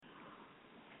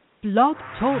Blog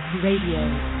Talk Radio.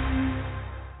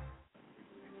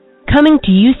 Coming to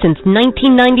you since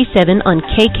 1997 on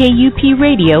KKUP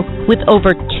Radio with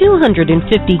over 250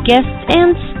 guests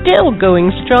and still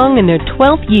going strong in their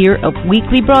 12th year of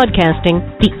weekly broadcasting,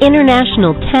 the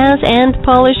International Taz and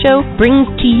Paula Show brings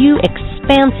to you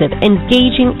expansive,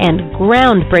 engaging, and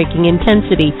groundbreaking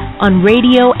intensity on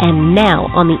radio and now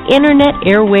on the Internet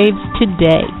airwaves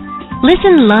today.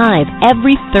 Listen live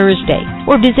every Thursday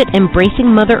or visit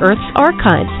Embracing Mother Earth's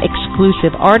archives,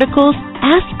 exclusive articles,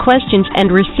 ask questions, and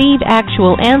receive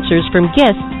actual answers from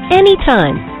guests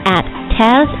anytime at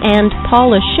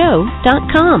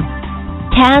TazandPaulaShow.com.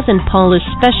 Taz and Paula's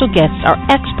special guests are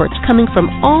experts coming from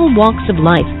all walks of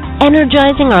life,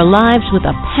 energizing our lives with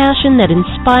a passion that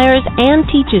inspires and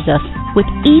teaches us with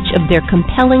each of their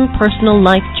compelling personal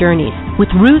life journeys,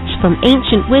 with roots from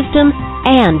ancient wisdom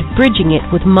and bridging it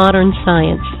with modern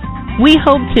science. We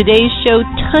hope today's show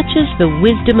touches the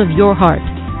wisdom of your heart.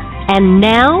 And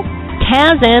now,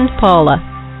 Taz and Paula.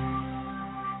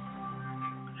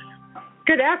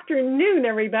 Good afternoon,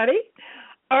 everybody.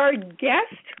 Our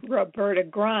guest, Roberta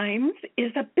Grimes,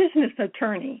 is a business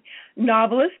attorney,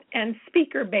 novelist, and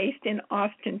speaker based in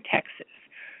Austin, Texas,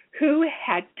 who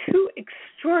had two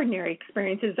extraordinary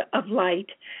experiences of light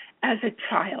as a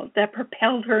child that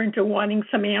propelled her into wanting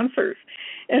some answers.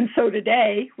 And so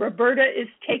today, Roberta is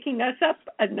taking us up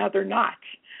another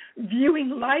notch, viewing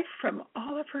life from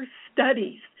all of her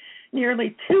studies,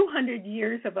 nearly 200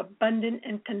 years of abundant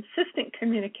and consistent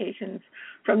communications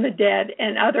from the dead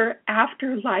and other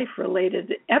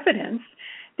afterlife-related evidence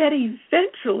that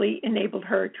eventually enabled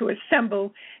her to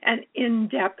assemble an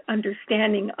in-depth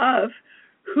understanding of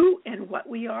who and what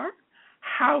we are,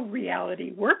 how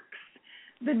reality works,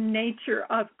 the nature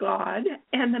of God,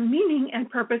 and the meaning and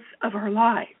purpose of our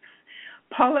lives.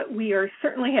 Paula, we are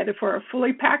certainly headed for a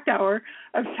fully packed hour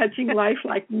of touching life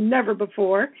like never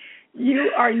before.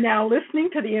 You are now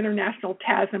listening to the International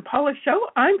Taz and Paula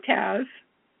Show. I'm Taz.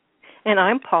 And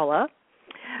I'm Paula.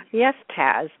 Yes,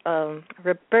 Taz,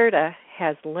 Roberta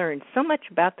has learned so much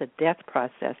about the death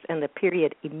process and the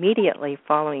period immediately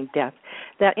following death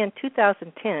that in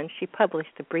 2010 she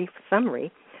published a brief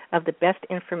summary of the best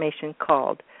information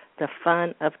called The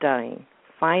Fun of Dying.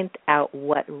 Find out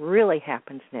what really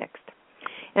happens next.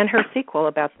 And her sequel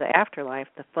about the afterlife,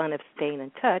 The Fun of Staying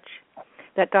in Touch,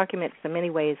 that documents the many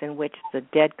ways in which the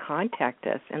dead contact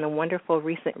us and the wonderful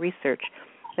recent research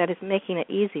that is making it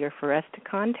easier for us to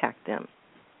contact them.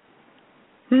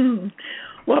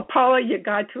 Well, Paula, you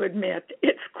got to admit,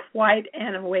 it's quite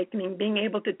an awakening being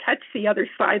able to touch the other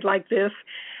side like this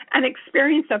and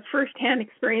experience a first-hand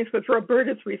experience with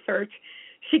Roberta's research.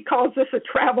 She calls this a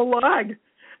travel log.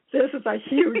 This is a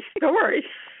huge story.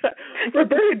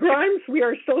 Roberta Grimes, we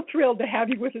are so thrilled to have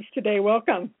you with us today.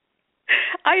 Welcome.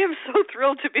 I am so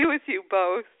thrilled to be with you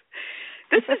both.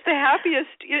 This is the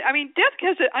happiest. I mean, death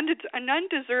has an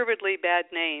undeservedly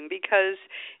bad name because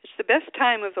it's the best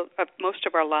time of most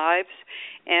of our lives,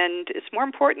 and it's more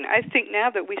important, I think, now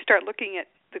that we start looking at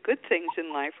the good things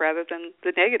in life rather than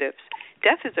the negatives.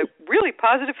 Death is a really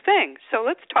positive thing, so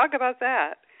let's talk about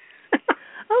that.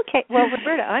 Okay. Well,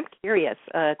 Roberta, I'm curious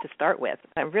to start with.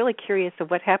 I'm really curious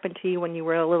of what happened to you when you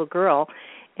were a little girl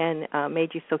and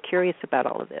made you so curious about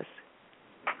all of this.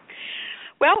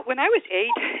 Well, when I was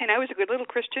 8 and I was a good little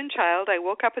Christian child, I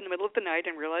woke up in the middle of the night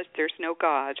and realized there's no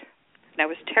God. And I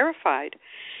was terrified.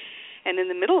 And in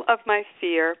the middle of my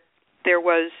fear, there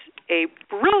was a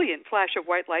brilliant flash of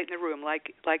white light in the room.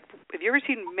 Like have you ever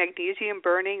seen magnesium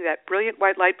burning, that brilliant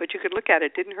white light, but you could look at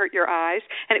it, didn't hurt your eyes?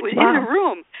 And it was in the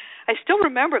room. I still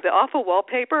remember the awful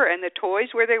wallpaper and the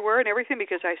toys where they were and everything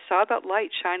because I saw that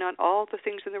light shine on all the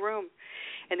things in the room.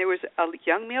 And there was a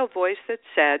young male voice that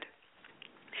said,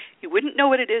 "You wouldn't know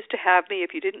what it is to have me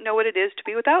if you didn't know what it is to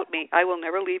be without me. I will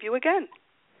never leave you again."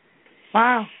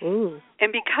 Wow. Ooh.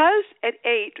 And because at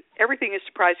 8, everything is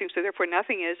surprising, so therefore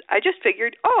nothing is, I just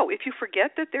figured, if you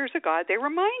forget that there's a God, they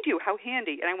remind you. How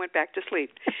handy. And I went back to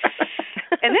sleep.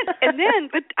 and then,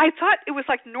 but I thought it was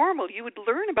like normal. You would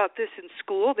learn about this in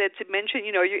school. They'd mention,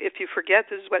 if you forget,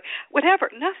 this is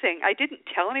whatever. Nothing. I didn't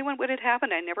tell anyone what had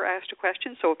happened. I never asked a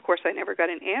question, so of course I never got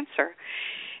an answer.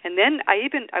 And then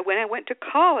when I went to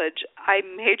college, I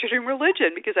majored in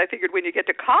religion because I figured when you get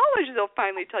to college, they'll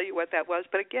finally tell you what that was.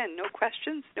 But again, no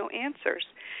questions, no answers.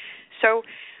 So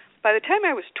by the time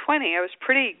I was 20, I was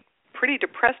pretty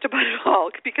depressed about it all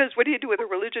because what do you do with a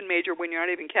religion major when you're not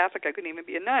even Catholic? I couldn't even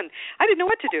be a nun. I didn't know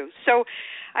what to do. So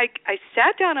I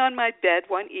sat down on my bed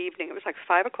one evening. It was like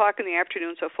 5 o'clock in the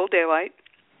afternoon, so full daylight,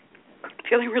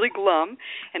 feeling really glum.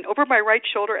 And over my right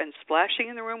shoulder and splashing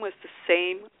in the room was the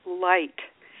same light.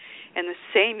 And the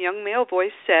same young male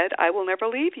voice said, "I will never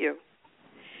leave you."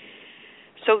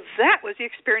 So that was the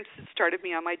experience that started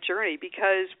me on my journey,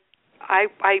 because I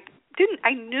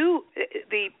knew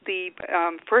the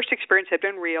first experience had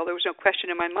been real. There was no question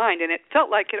in my mind, and it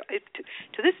felt like it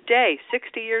to this day,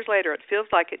 60 years later, it feels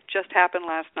like it just happened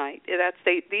last night.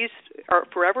 These are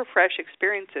forever fresh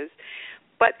experiences.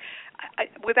 But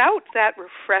without that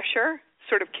refresher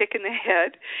sort of kick in the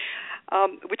head,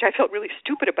 which I felt really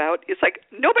stupid about, it's like,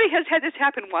 nobody has had this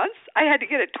happen once. I had to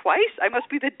get it twice. I must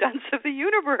be the dunce of the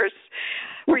universe.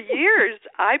 For years,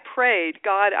 I prayed,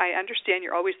 God, I understand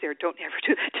you're always there. Don't ever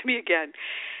do that to me again.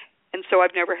 And so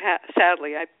I've never had,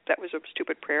 sadly, that was a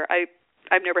stupid prayer.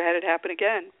 I've never had it happen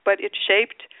again. But it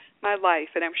shaped my life,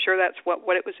 and I'm sure that's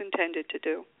what it was intended to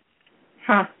do.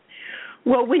 Huh.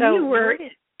 Well, when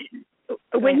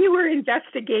you were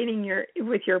investigating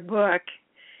with your book,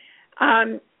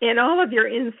 in all of your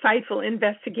insightful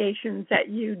investigations that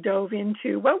you dove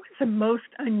into, what was the most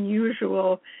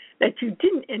unusual that you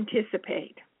didn't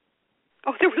anticipate?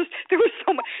 Oh, there was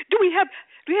so much. Do we have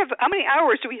how many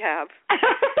hours do we have?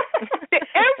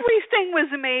 Everything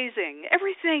was amazing.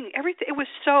 Everything. It was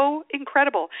so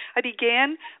incredible. I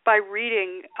began by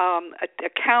reading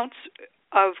accounts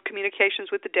of communications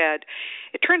with the dead.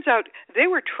 It turns out they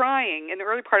were trying, in the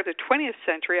early part of the 20th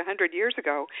century, 100 years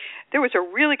ago, there was a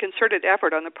really concerted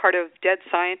effort on the part of dead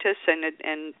scientists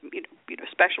and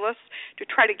specialists to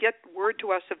try to get word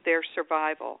to us of their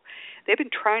survival. They've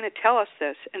been trying to tell us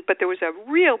this, but there was a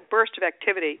real burst of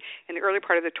activity in the early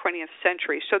part of the 20th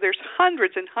century. So there's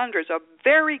hundreds and hundreds of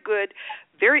very good,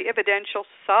 very evidential,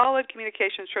 solid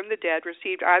communications from the dead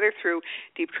received either through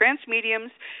deep trance mediums,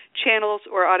 channels,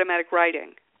 or automatic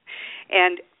writing.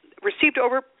 And received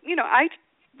over, I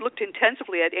looked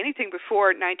intensively at anything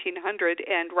before 1900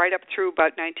 and right up through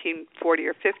about 1940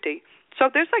 or 50.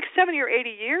 So there's like 70 or 80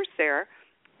 years there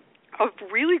of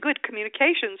really good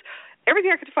communications,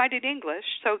 everything I could find in English,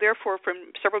 so therefore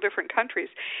from several different countries.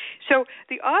 So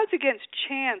the odds against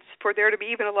chance for there to be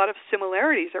even a lot of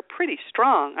similarities are pretty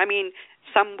strong. I mean,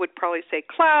 some would probably say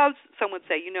clouds, some would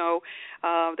say,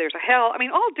 there's a hell. I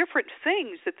mean, all different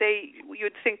things that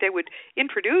you'd think they would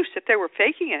introduce if they were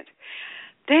faking it.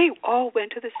 They all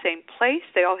went to the same place.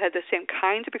 They all had the same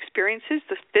kinds of experiences.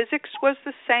 The physics was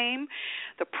the same.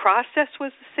 The process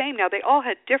was the same. Now, they all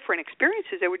had different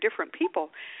experiences. They were different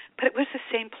people, but it was the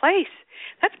same place.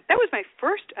 That was my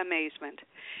first amazement.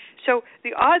 So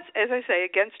the odds, as I say,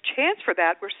 against chance for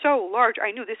that were so large,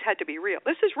 I knew this had to be real.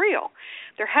 This is real.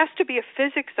 There has to be a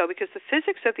physics, though, because the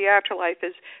physics of the afterlife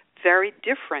is very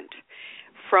different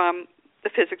from the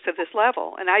physics of this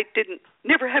level. And I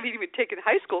never having even taken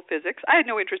high school physics, I had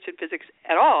no interest in physics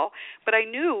at all, but I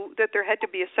knew that there had to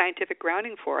be a scientific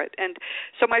grounding for it. And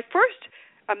so my first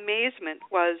amazement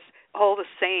was all the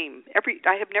same.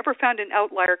 I have never found an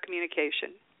outlier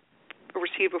communication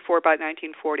received before about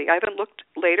 1940. I haven't looked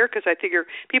later because I figure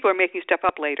people are making stuff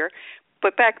up later,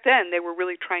 but back then they were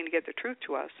really trying to get the truth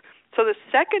to us. So the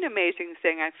second amazing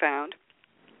thing I found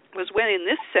was when in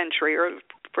this century, or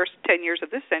first 10 years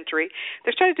of this century,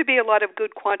 there started to be a lot of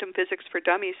good quantum physics for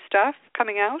dummies stuff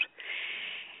coming out.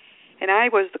 And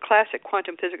I was the classic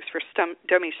quantum physics for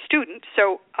dummies student,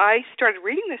 so I started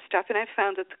reading this stuff, and I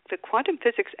found that the quantum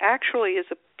physics actually is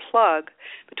a plug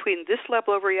between this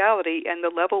level of reality and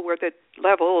the levels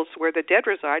where the dead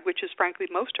reside, which is frankly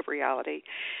most of reality,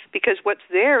 because what's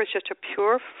there is just a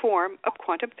pure form of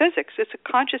quantum physics. It's a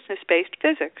consciousness-based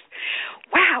physics.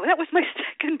 Wow, that was my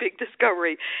second big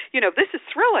discovery. This is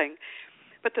thrilling.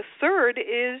 But the third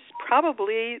is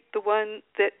probably the one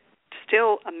that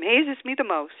still amazes me the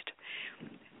most.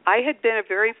 I had been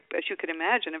as you can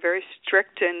imagine, a very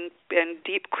strict and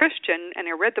deep Christian, and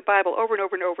I read the Bible over and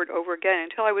over and over and over again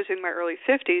until I was in my early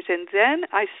 50s, and then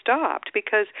I stopped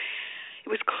because it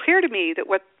was clear to me that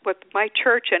what my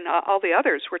church and all the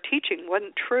others were teaching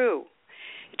wasn't true.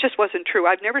 It just wasn't true.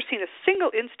 I've never seen a single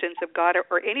instance of God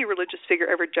or any religious figure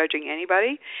ever judging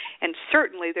anybody, and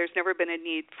certainly there's never been a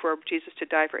need for Jesus to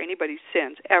die for anybody's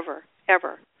sins, ever,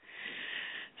 ever.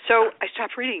 So I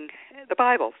stopped reading the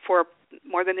Bible for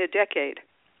more than a decade.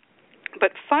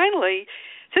 But finally,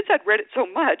 since I'd read it so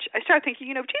much, I started thinking,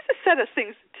 Jesus said to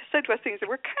us things that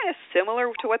were kind of similar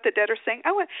to what the dead are saying.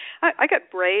 I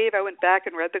got brave. I went back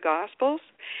and read the Gospels,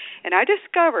 and I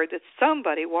discovered that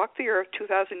somebody walked the earth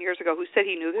 2,000 years ago who said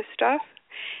he knew this stuff,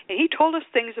 and he told us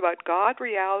things about God,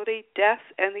 reality, death,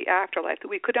 and the afterlife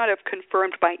that we could not have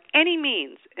confirmed by any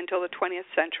means until the 20th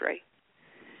century.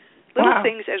 Little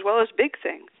things as well as big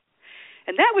things.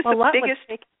 And that was the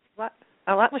biggest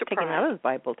a lot was surprise. taken out of the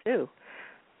Bible, too.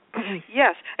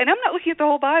 Yes, and I'm not looking at the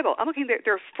whole Bible. I'm looking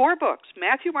there are 4 books,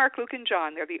 Matthew, Mark, Luke, and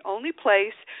John. They're the only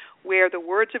place where the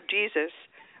words of Jesus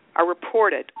are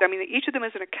reported. I mean, each of them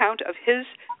is an account of his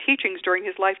teachings during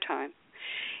his lifetime.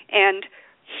 And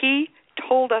he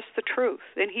told us the truth.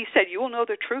 And he said, you will know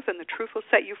the truth, and the truth will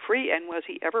set you free. And was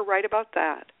he ever right about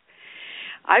that?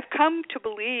 I've come to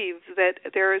believe that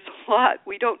there is a lot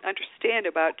we don't understand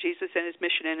about Jesus and his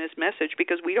mission and his message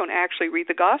because we don't actually read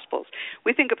the Gospels.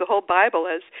 We think of the whole Bible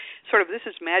as sort of, this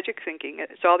is magic thinking.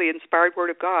 It's all the inspired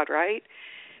word of God, right?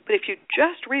 But if you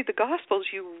just read the Gospels,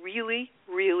 you really,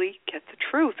 really get the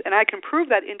truth. And I can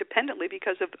prove that independently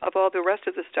because of all the rest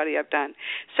of the study I've done.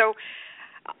 So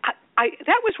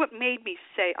that was what made me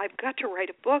say, I've got to write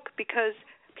a book because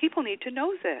people need to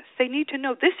know this. They need to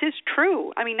know this is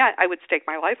true. I mean, I would stake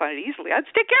my life on it easily. I'd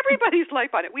stake everybody's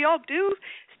life on it. We all do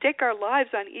stake our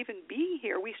lives on even being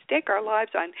here. We stake our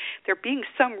lives on there being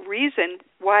some reason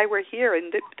why we're here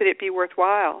and that it be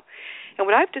worthwhile. And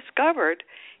what I've discovered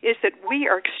is that we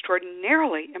are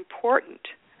extraordinarily important.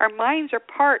 Our minds are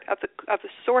part of the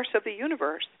source of the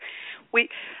universe.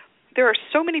 There are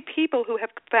so many people who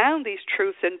have found these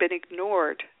truths and been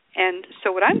ignored. And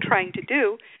so what I'm trying to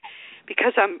do,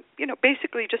 because I'm,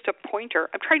 basically just a pointer,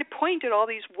 I'm trying to point at all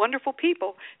these wonderful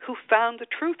people who found the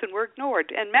truth and were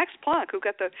ignored. And Max Planck, who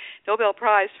got the Nobel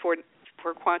Prize for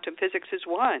quantum physics, is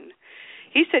one.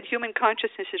 He said human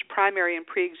consciousness is primary and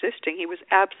pre-existing. He was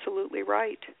absolutely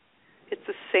right. It's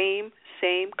the same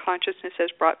consciousness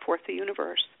as brought forth the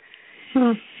universe.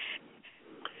 So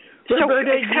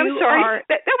Roberta, I'm sorry.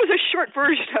 That was a short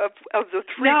version of the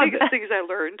 3 biggest things I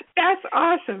learned. That's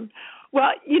awesome.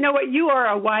 Well, you know what? You are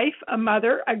a wife, a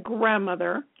mother, a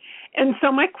grandmother. And so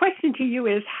my question to you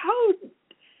is, how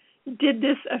did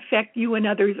this affect you and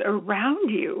others around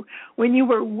you when you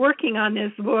were working on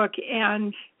this book?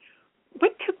 And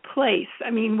what took place?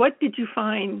 I mean, what did you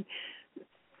find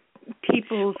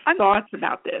people's thoughts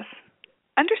about this?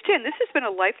 Understand, this has been a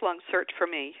lifelong search for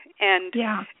me, and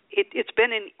it's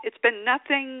been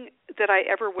nothing that I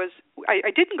ever was.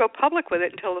 I didn't go public with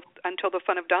it until the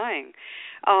fun of dying.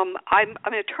 I'm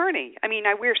an attorney. I mean,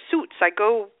 I wear suits. I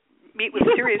go meet with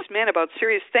serious men about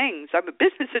serious things. I'm a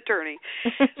business attorney.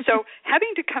 So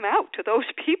having to come out to those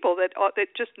people that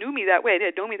just knew me that way, that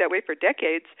had known me that way for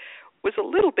decades, was a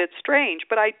little bit strange.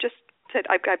 But I just said,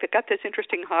 I've got this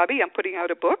interesting hobby. I'm putting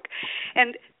out a book.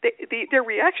 And their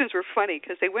reactions were funny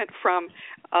because they went from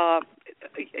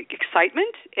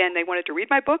excitement and they wanted to read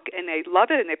my book and they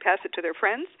love it and they pass it to their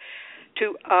friends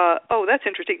to, oh, that's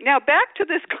interesting. Now back to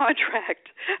this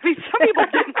contract. I mean, some people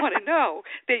didn't want to know.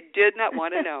 They did not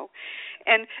want to know.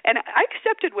 And I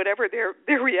accepted whatever their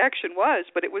reaction was,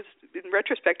 but it was, in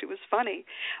retrospect, it was funny.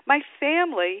 My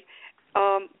family,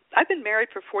 I've been married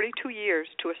for 42 years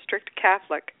to a strict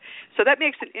Catholic, so that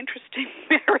makes an interesting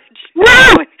marriage.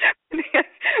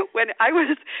 When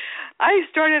I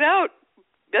started out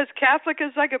as Catholic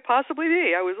as I could possibly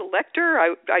be. I was a lector.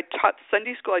 I taught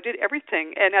Sunday school. I did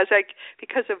everything, and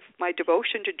because of my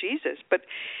devotion to Jesus. But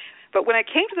when I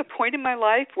came to the point in my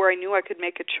life where I knew I could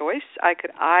make a choice, I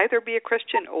could either be a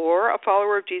Christian or a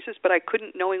follower of Jesus, but I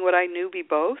couldn't, knowing what I knew, be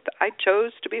both. I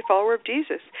chose to be a follower of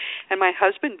Jesus. And my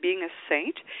husband, being a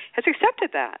saint, has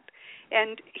accepted that.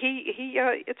 And he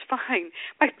it's fine.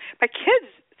 My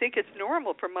kids think it's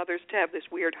normal for mothers to have this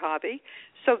weird hobby,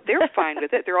 so they're fine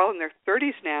with it. They're all in their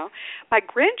 30s now. My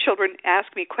grandchildren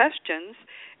ask me questions,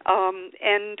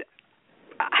 and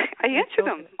I answer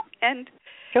them. And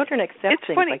children accept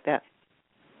things funny. Like that.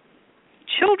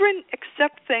 Children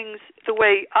accept things the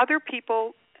way other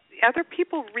people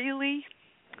really.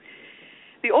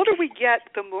 The older we get,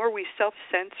 the more we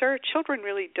self-censor. Children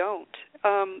really don't.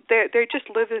 They just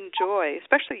live in joy,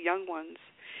 especially young ones.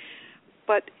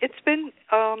 But it's been,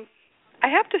 I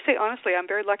have to say honestly, I'm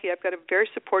very lucky. I've got a very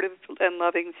supportive and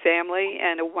loving family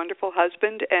and a wonderful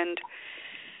husband, and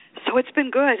so it's been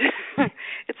good. I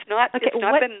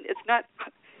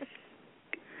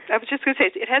was just going to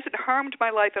say, it hasn't harmed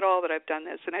my life at all that I've done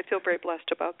this, and I feel very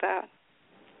blessed about that.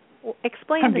 Well,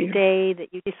 explain the day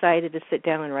that you decided to sit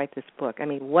down and write this book. I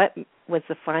mean, what was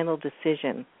the final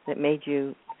decision that made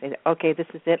you say, okay, this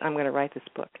is it, I'm going to write this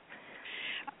book?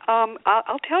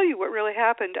 I'll tell you what really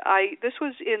happened. This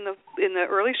was in the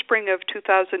early spring of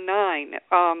 2009.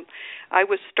 I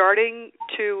was starting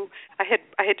to. I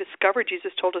had discovered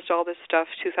Jesus told us all this stuff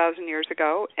 2,000 years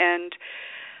ago, and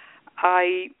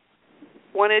I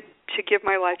wanted to give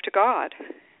my life to God.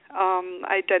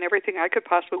 I'd done everything I could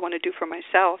possibly want to do for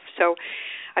myself, so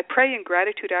I pray in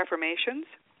gratitude affirmations.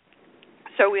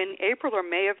 So in April or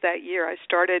May of that year, I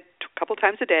started a couple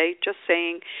times a day just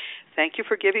saying, thank you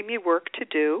for giving me work to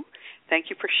do. Thank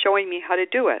you for showing me how to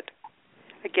do it.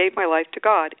 I gave my life to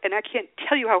God, and I can't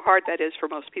tell you how hard that is for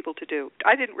most people to do.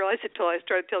 I didn't realize it till I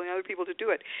started telling other people to do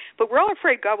it. But we're all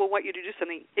afraid God will want you to do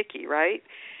something icky, right?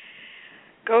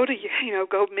 Go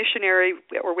missionary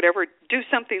or whatever, do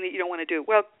something that you don't want to do.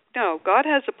 Well, no, God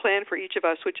has a plan for each of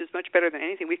us, which is much better than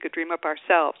anything we could dream up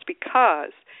ourselves,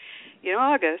 because in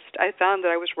August I found that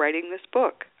I was writing this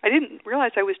book. I didn't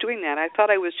realize I was doing that. I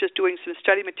thought I was just doing some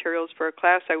study materials for a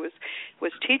class I was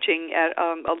teaching at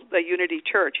a Unity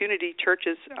church. Unity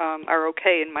churches are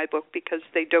okay in my book because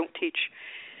they don't teach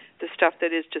the stuff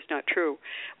that is just not true.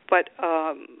 But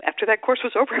after that course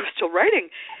was over, I was still writing.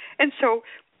 And so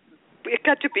it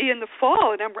got to be in the fall,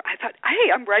 and I thought,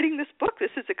 hey, I'm writing this book.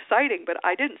 This is exciting, but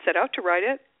I didn't set out to write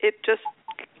it. It just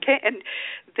came. And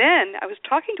then I was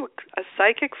talking to a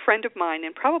psychic friend of mine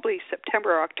in probably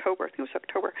September or October. I think it was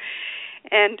October.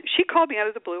 And she called me out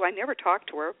of the blue. I never talked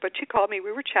to her, but she called me.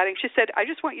 We were chatting. She said, I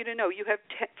just want you to know you have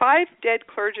 5 dead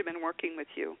clergymen working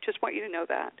with you. Just want you to know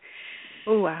that.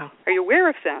 Oh, wow. Are you aware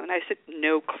of them? And I said,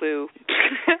 no clue.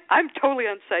 I'm totally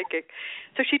unpsychic.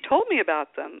 So she told me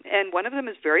about them, and one of them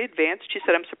is very advanced. She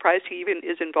said, I'm surprised he even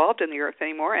is involved in the earth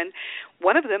anymore, and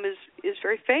one of them is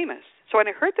very famous. So when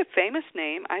I heard the famous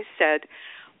name, I said,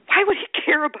 why would he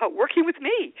care about working with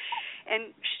me?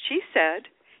 And she said,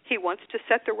 he wants to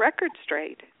set the record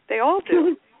straight. They all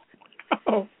do.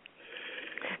 Oh.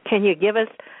 Can you give us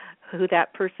who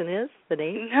that person is, the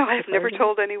name? No, I've never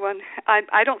told anyone.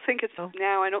 I don't think it's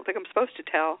now. I don't think I'm supposed to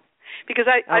tell, because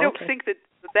I don't think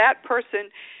that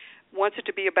person wants it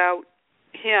to be about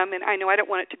him, and I know I don't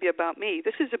want it to be about me.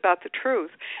 This is about the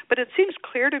truth. But it seems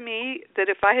clear to me that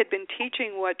if I had been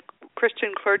teaching what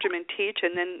Christian clergymen teach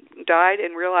and then died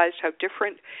and realized how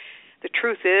different the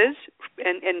truth is,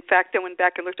 and in fact then went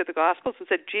back and looked at the Gospels and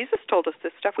said, Jesus told us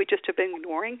this stuff, we just have been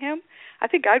ignoring him, I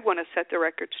think I'd want to set the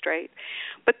record straight.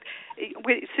 But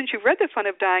since you've read The Fun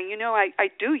of Dying, I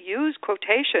do use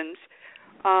quotations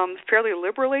fairly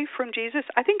liberally from Jesus.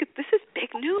 I think this is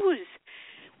big news.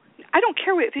 I don't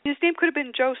care if his name could have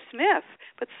been Joe Smith,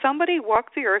 but somebody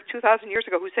walked the earth 2,000 years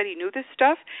ago who said he knew this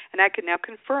stuff, and I can now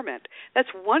confirm it. That's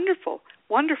wonderful,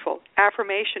 wonderful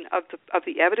affirmation of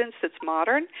the evidence that's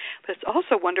modern, but it's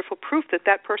also wonderful proof that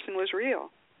that person was real.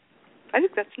 I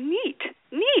think that's neat.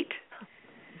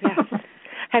 Yes.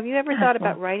 Have you ever thought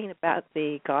about writing about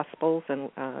the Gospels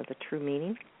and the true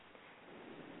meaning?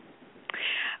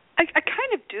 I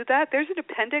kind of do that. There's an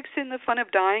appendix in The Fun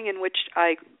of Dying in which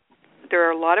there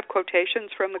are a lot of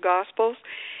quotations from the Gospels,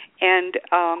 and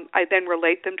I then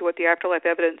relate them to what the afterlife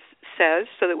evidence says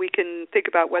so that we can think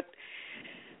about what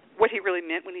he really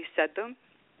meant when he said them.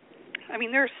 I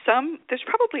mean, there's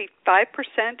probably 5%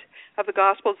 of the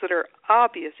Gospels that are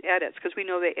obvious edits because we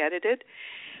know they edited,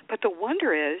 but the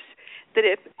wonder is that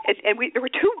there were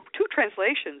two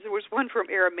translations. There was one from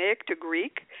Aramaic to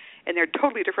Greek, and they're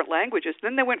totally different languages.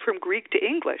 Then they went from Greek to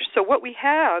English. So what we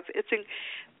have,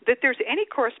 that there's any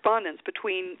correspondence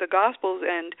between the Gospels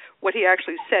and what he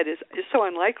actually said is so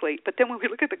unlikely. But then when we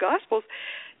look at the Gospels,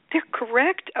 they're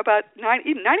correct about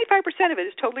 95% of it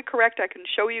is totally correct. I can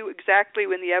show you exactly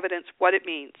in the evidence what it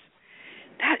means.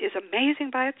 That is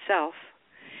amazing by itself.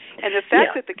 And the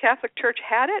fact that the Catholic Church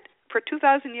had it for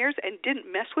 2,000 years and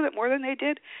didn't mess with it more than they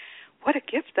did, what a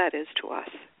gift that is to us.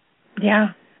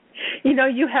 Yeah.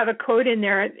 You have a quote in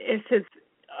there. It says,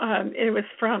 it was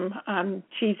from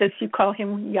Jesus. You call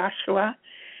him Yahshua.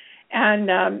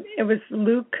 And it was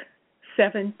Luke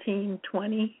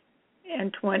 17:20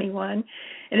 and 21.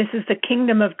 And it says, the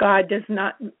kingdom of God does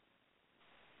not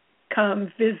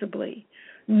come visibly,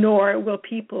 nor will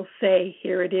people say,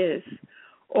 here it is,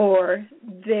 or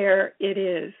there it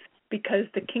is, because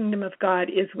the kingdom of God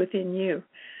is within you.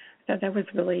 So that was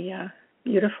really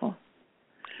beautiful.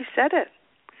 He said it.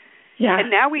 Yeah.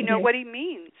 And now we know what he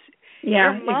means.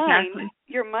 Yeah, exactly.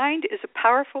 Your mind is a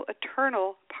powerful,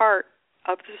 eternal part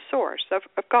of the source, of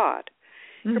God.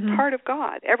 You're part of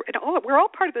God. We're all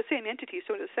part of the same entity,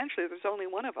 so essentially there's only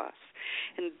one of us.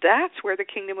 And that's where the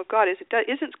kingdom of God is. It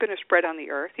isn't going to spread on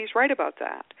the earth. He's right about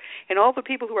that. And all the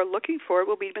people who are looking for it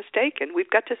will be mistaken. We've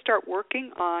got to start working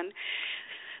on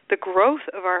the growth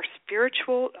of our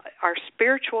spiritual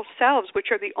selves,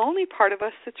 which are the only part of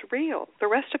us that's real. The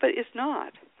rest of it is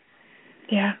not.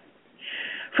 Yeah.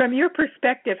 From your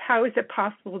perspective, how is it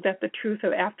possible that the truth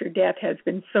of after death has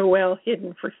been so well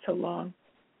hidden for so long?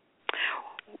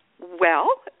 Well,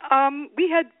 we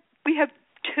have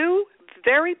two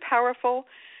very powerful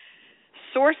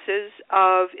sources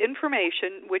of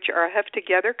information which have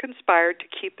together conspired to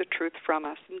keep the truth from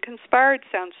us. And conspired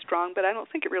sounds strong, but I don't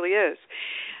think it really is.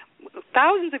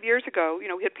 Thousands of years ago,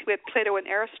 we had Plato and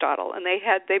Aristotle, and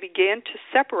they began to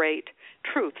separate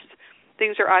truths.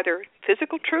 Things are either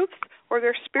physical truths or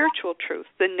they're spiritual truths.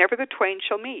 Then never the twain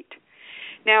shall meet.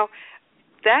 Now,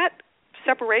 that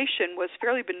separation was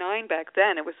fairly benign back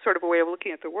then. It was sort of a way of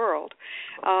looking at the world.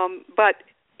 But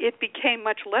it became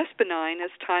much less benign as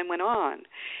time went on.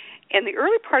 In the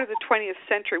early part of the 20th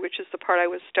century, which is the part I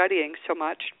was studying so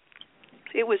much,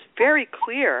 it was very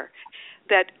clear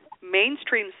that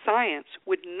mainstream science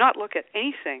would not look at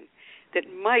anything that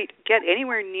might get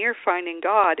anywhere near finding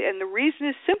God. And the reason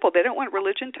is simple. They don't want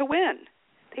religion to win.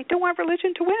 They don't want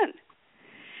religion to win.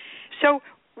 So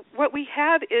what we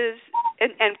have is,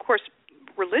 and of course,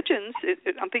 religions,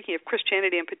 I'm thinking of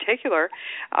Christianity in particular,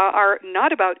 are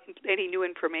not about any new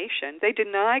information. They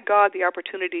deny God the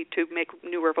opportunity to make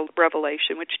new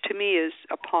revelation, which to me is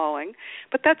appalling.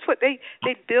 But that's what they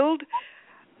build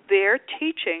their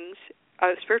teachings,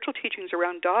 spiritual teachings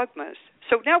around dogmas.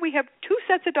 So now we have two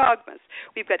sets of dogmas.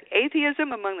 We've got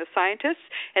atheism among the scientists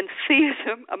and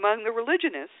theism among the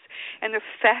religionists. And the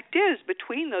fact is,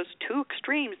 between those two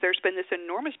extremes, there's been this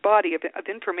enormous body of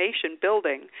information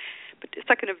building. But it's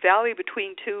like in a valley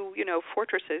between two,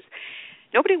 fortresses.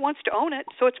 Nobody wants to own it,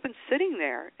 so it's been sitting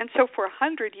there. And so for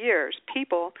 100 years,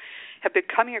 people have been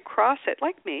coming across it,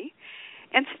 like me,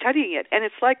 and studying it. And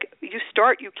it's like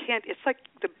it's like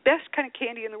the best kind of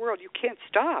candy in the world. You can't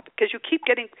stop because you keep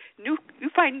getting you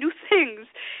find new things,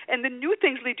 and the new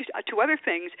things lead you to other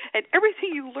things, and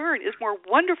everything you learn is more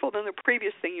wonderful than the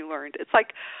previous thing you learned. It's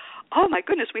like, oh my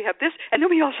goodness, we have this, and then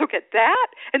we also get that,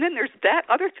 and then there's that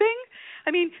other thing.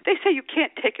 I mean, they say you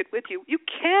can't take it with you. You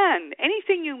can.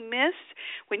 Anything you miss,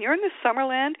 when you're in the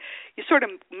Summerland, you sort of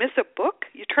miss a book,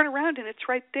 you turn around and it's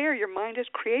right there. Your mind has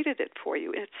created it for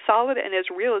you. And it's solid and as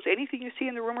real as anything you see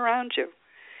in the room around you.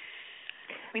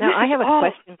 I have a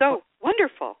question. So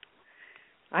wonderful.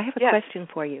 I have a question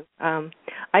for you.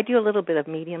 I do a little bit of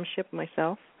mediumship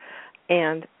myself,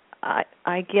 and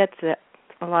I get that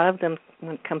a lot of them,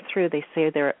 when it comes through, they say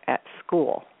they're at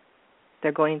school.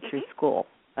 They're going through school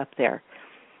up there.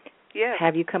 Yes.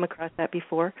 Have you come across that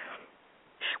before?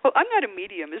 Well, I'm not a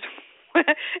medium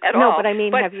at all. No, but I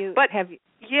mean, have you?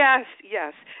 Yes.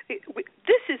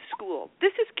 This is school.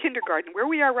 This is kindergarten. Where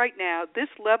we are right now, this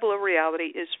level of reality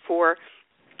is for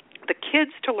the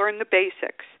kids to learn the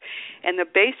basics. And the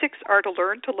basics are to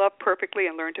learn to love perfectly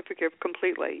and learn to forgive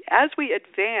completely. As we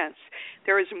advance,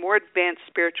 there is more advanced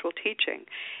spiritual teaching.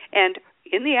 And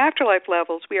in the afterlife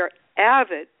levels, we are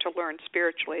avid to learn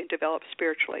spiritually and develop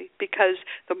spiritually, because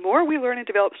the more we learn and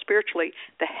develop spiritually,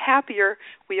 the happier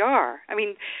we are. I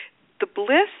mean, the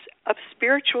bliss of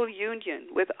spiritual union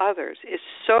with others is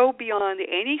so beyond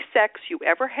any sex you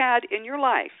ever had in your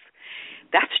life.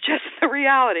 That's just the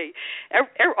reality.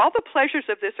 All the pleasures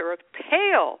of this earth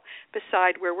pale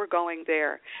beside where we're going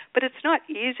there. But it's not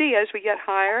easy as we get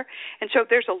higher. And so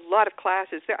there's a lot of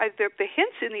classes. There the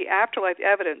hints in the afterlife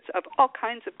evidence of all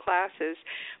kinds of classes,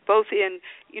 both in,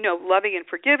 loving and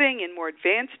forgiving, in more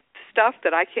advanced stuff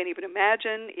that I can't even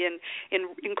imagine,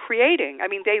 in creating. I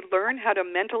mean, they learn how to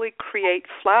mentally create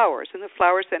flowers, and the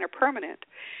flowers then are permanent.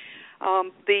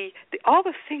 All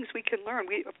the things we can learn.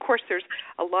 Of course, there's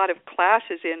a lot of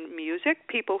classes in music.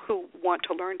 People who want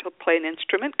to learn to play an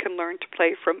instrument can learn to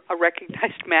play from a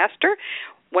recognized master.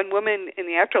 One woman in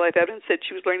the afterlife evidence said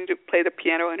she was learning to play the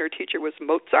piano, and her teacher was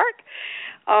Mozart.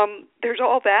 There's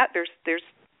all that. There's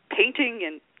painting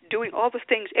and doing all the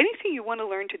things. Anything you want to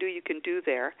learn to do, you can do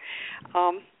there.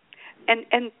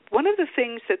 And one of the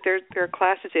things that there are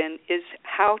classes in is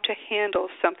how to handle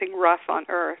something rough on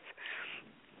earth.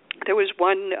 There was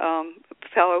one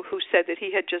fellow who said that he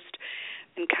had just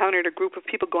encountered a group of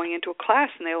people going into a class,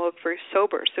 and they all looked very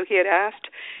sober. So he had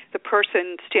asked the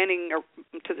person standing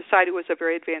to the side, who was a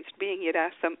very advanced being, he had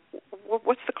asked them,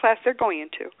 what's the class they're going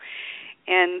into?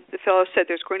 And the fellow said,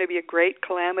 there's going to be a great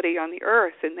calamity on the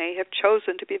earth, and they have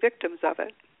chosen to be victims of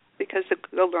it because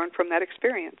they'll learn from that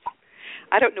experience.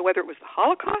 I don't know whether it was the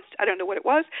Holocaust. I don't know what it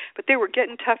was, but they were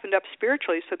getting toughened up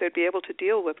spiritually so they'd be able to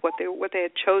deal with what they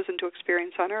had chosen to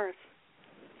experience on earth.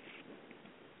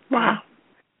 Wow.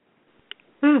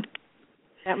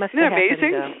 That must Isn't have that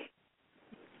amazing? happened,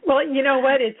 Well, you know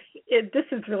what? This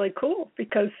is really cool,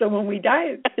 because so when we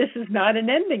die, this is not an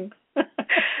ending.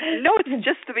 No, it's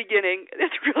just the beginning.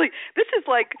 This is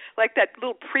like that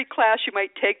little pre-class you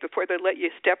might take before they let you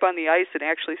step on the ice and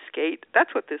actually skate.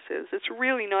 That's what this is. It's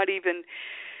really not even.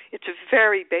 It's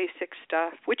very basic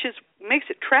stuff, which makes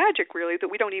it tragic, really,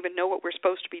 that we don't even know what we're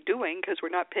supposed to be doing because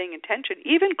we're not paying attention.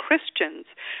 Even Christians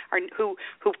who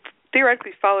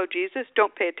theoretically follow Jesus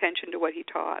don't pay attention to what he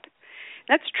taught.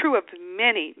 That's true of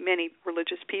many, many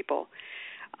religious people.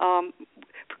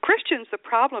 For Christians, the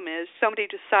problem is somebody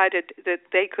decided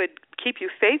that they could keep you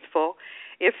faithful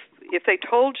if they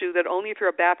told you that only if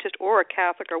you're a Baptist or a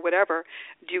Catholic or whatever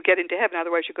do you get into heaven,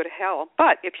 otherwise you go to hell.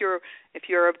 But if you're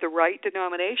of the right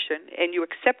denomination and you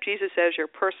accept Jesus as your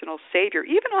personal Savior,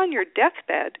 even on your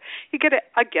deathbed, you get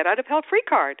a get out of hell free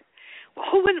card. Well,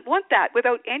 who wouldn't want that?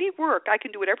 Without any work, I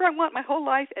can do whatever I want my whole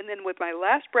life, and then with my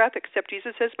last breath, accept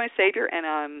Jesus as my Savior, and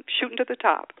I'm shooting to the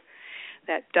top.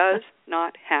 That does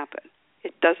not happen.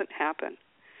 It doesn't happen.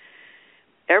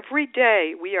 Every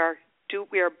day we are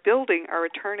building our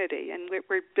eternity, and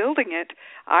we're building it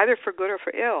either for good or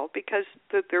for ill, because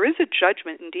there is a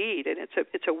judgment indeed, and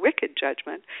it's a wicked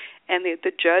judgment, and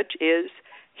the judge is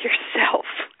yourself.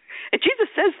 And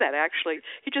Jesus says that, actually.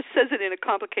 He just says it in a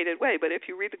complicated way, but if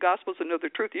you read the Gospels and know the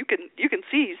truth, you can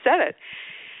see he said it.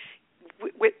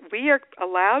 We are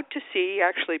allowed to see,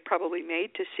 actually probably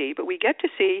made to see, but we get to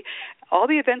see all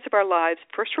the events of our lives,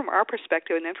 first from our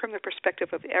perspective and then from the perspective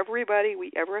of everybody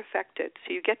we ever affected.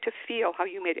 So you get to feel how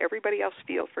you made everybody else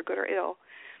feel, for good or ill.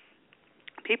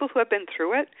 People who have been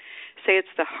through it say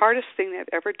it's the hardest thing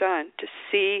they've ever done, to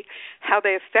see how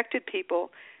they affected people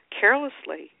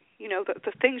carelessly. You know,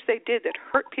 the things they did that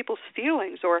hurt people's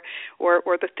feelings, or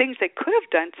the things they could have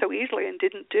done so easily and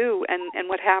didn't do, and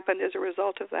what happened as a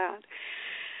result of that.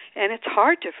 And it's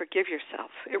hard to forgive yourself.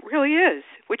 It really is,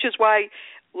 which is why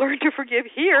learn to forgive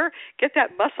here, get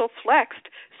that muscle flexed,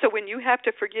 so when you have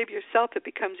to forgive yourself, it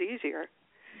becomes easier.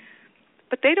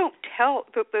 But they don't tell,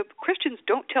 the Christians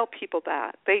don't tell people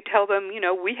that. They tell them,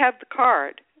 we have the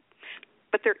card,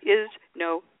 but there is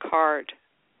no card.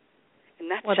 And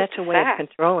that's a way fact. of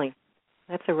controlling.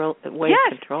 That's a way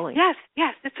of controlling. Yes.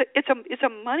 It's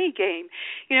a money game.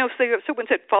 So someone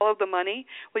said, follow the money.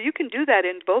 Well, you can do that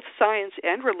in both science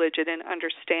and religion and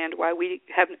understand why we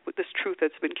have this truth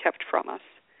that's been kept from us.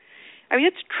 I mean,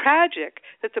 it's tragic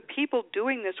that the people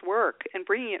doing this work and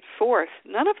bringing it forth,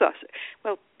 none of us,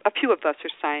 well, a few of us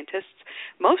are scientists.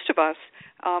 Most of us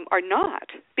are not,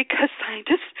 because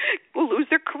scientists will lose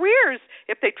their careers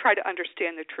if they try to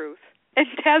understand the truth. And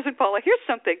Taz and Paula, here's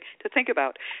something to think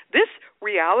about. This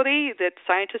reality that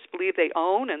scientists believe they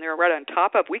own and they're right on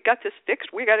top of, we got this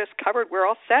fixed, we got this covered, we're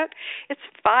all set, it's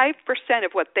 5%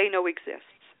 of what they know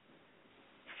exists.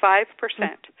 5%.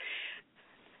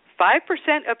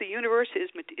 5% of the universe is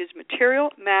material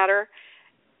matter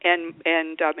and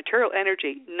material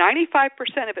energy.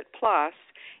 95% of it plus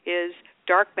is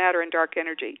dark matter and dark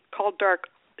energy, called dark.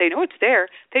 They know it's there.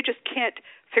 They just can't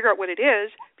figure out what it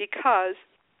is because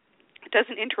it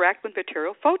doesn't interact with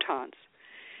material photons.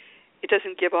 It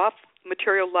doesn't give off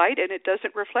material light, and it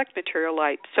doesn't reflect material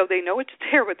light. So they know it's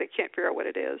there, but they can't figure out what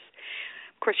it is.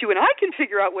 Of course, you and I can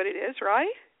figure out what it is, right?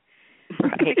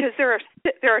 Right. Because there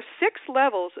are 6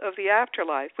 levels of the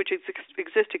afterlife, which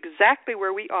exist exactly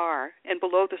where we are, and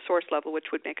below the source level, which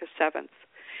would make a 7th.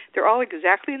 They're all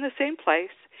exactly in the same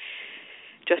place,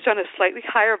 just on a slightly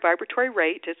higher vibratory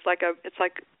rate. It's like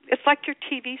your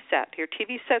TV set. Your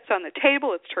TV set's on the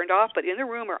table, it's turned off, but in the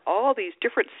room are all these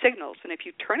different signals. And if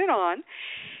you turn it on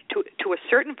to a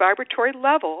certain vibratory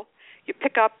level, you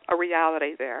pick up a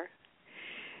reality there.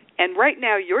 And right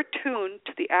now you're tuned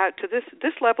to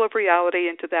this level of reality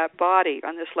and to that body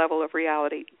on this level of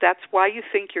reality. That's why you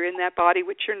think you're in that body,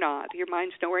 which you're not. Your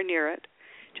mind's nowhere near it.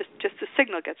 Just the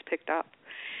signal gets picked up.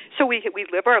 So we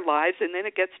live our lives, and then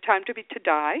it gets time to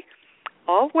die.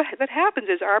 All that happens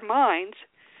is our minds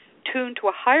tune to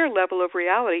a higher level of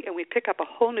reality, and we pick up a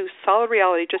whole new solid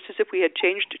reality, just as if we had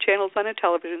changed channels on a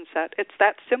television set. It's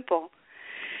that simple.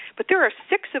 But there are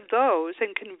 6 of those,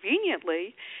 and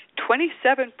conveniently,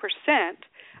 27%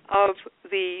 of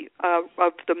the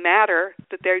matter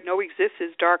that they know exists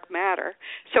is dark matter.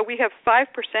 So we have 5%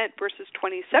 versus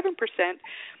 27%.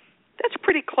 That's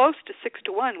pretty close to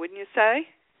 6-1, wouldn't you say?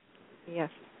 Yes.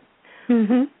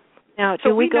 Mm-hmm. Now, so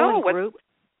do we go in what, groups?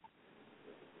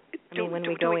 Do we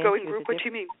go in group? What do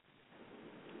you mean?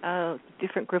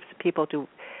 Different groups of people. Do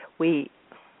we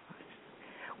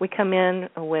come in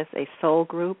with a soul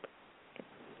group?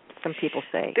 Some people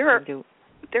say. There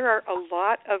are a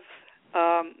lot of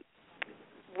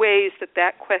ways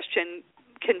that question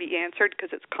can be answered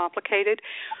because it's complicated.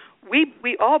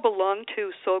 We all belong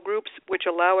to soul groups which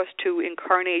allow us to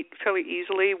incarnate fairly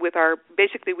easily with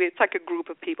it's like a group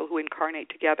of people who incarnate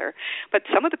together. But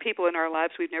some of the people in our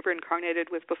lives we've never incarnated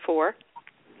with before.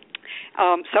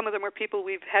 Some of them are people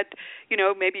we've had,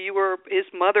 maybe you were his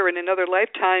mother in another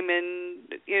lifetime, and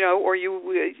or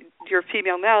you're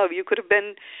female now. You could have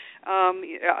been,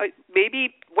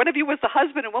 maybe one of you was the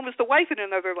husband and one was the wife in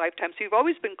another lifetime. So you've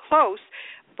always been close,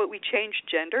 but we change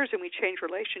genders and we change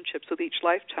relationships with each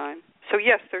lifetime. So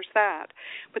yes, there's that.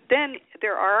 But then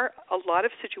there are a lot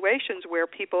of situations where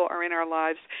people are in our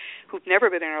lives who've never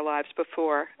been in our lives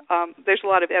before. There's a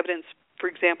lot of evidence, for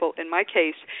example, in my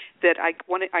case, that I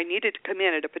needed to come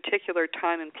in at a particular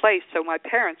time and place, so my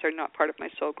parents are not part of my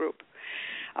soul group.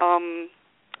 And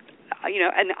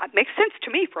it makes sense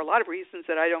to me for a lot of reasons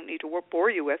that I don't need to bore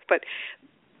you with, but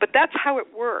that's how it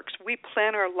works. We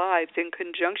plan our lives in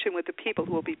conjunction with the people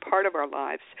who will be part of our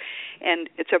lives. And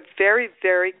it's a very,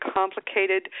 very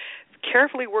complicated,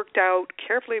 carefully worked out,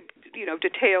 carefully,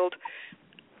 detailed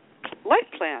life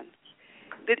plan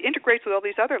that integrates with all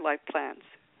these other life plans.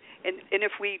 And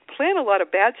if we plan a lot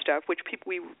of bad stuff, which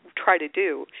we try to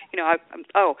do, I'm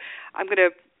going to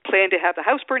plan to have the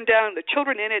house burned down, the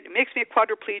children in it, it makes me a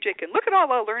quadriplegic, and look at all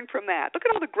I'll learn from that. Look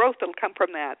at all the growth that'll come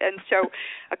from that. And so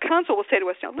a counsel will say to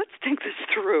us, now let's think this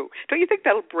through. Don't you think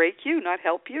that'll break you, not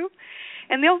help you?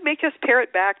 And they'll make us pare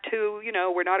it back to,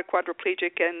 we're not a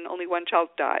quadriplegic and only one child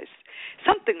dies.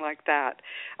 Something like that.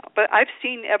 But I've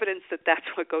seen evidence that that's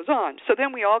what goes on. So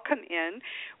then we all come in,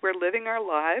 we're living our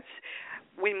lives.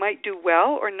 We might do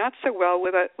well or not so well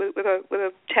with a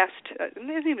test. It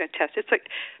isn't even a test. It's like,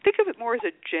 think of it more as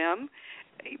a gym.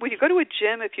 When you go to a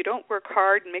gym, if you don't work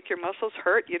hard and make your muscles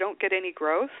hurt, you don't get any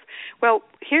growth. Well,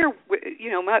 here,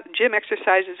 gym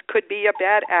exercises could be a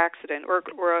bad accident or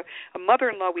a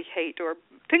mother-in-law we hate or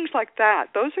things like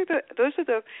that. Those are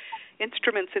the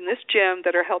instruments in this gym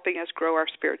that are helping us grow our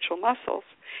spiritual muscles.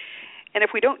 And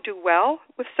if we don't do well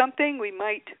with something, we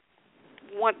might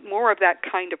want more of that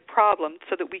kind of problem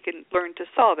so that we can learn to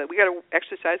solve it. We got to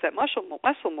exercise that muscle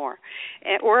more.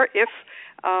 Or if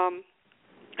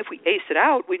we ace it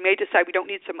out, we may decide we don't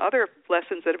need some other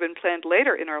lessons that have been planned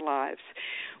later in our lives.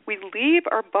 We leave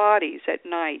our bodies at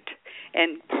night,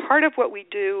 and part of what we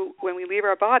do when we leave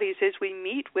our bodies is we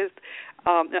meet with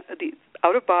the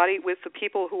out of body with the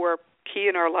people who are key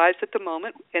in our lives at the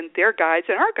moment, and their guides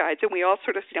and our guides, and we all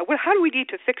sort of, how do we need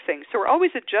to fix things? So we're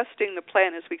always adjusting the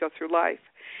plan as we go through life.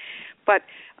 But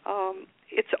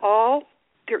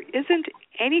there isn't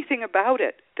anything about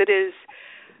it that is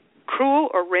cruel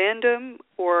or random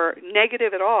or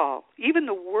negative at all. Even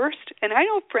the worst, and I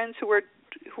know friends who are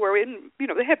in,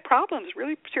 they have problems,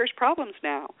 really serious problems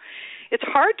now. It's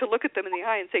hard to look at them in the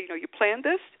eye and say, you planned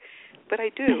this? But I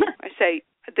do. I say,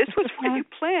 this was what you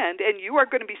planned, and you are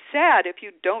going to be sad if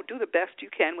you don't do the best you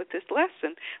can with this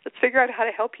lesson. Let's figure out how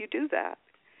to help you do that.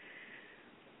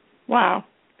 Wow.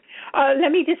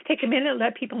 Let me just take a minute and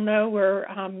let people know we're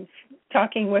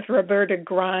talking with Roberta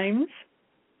Grimes.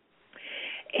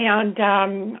 And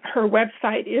her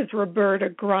website is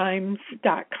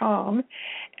robertagrimes.com.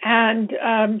 And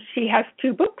she has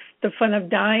 2 books, The Fun of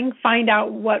Dying, Find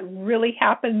Out What Really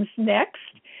Happens Next,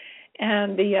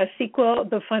 and the sequel,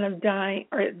 The Fun of Dying,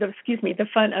 The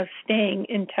Fun of Staying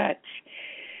in Touch.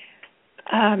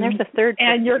 There's a third.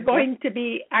 And you're going to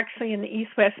be actually in the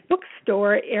East West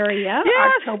Bookstore area,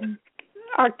 yes!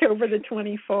 October the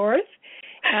 24th,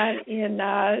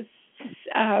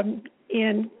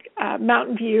 in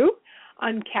Mountain View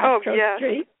on Castro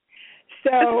Street.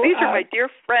 So these are my dear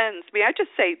friends. May I just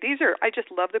say, I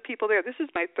just love the people there. This is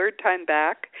my 3rd time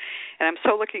back, and I'm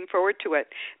so looking forward to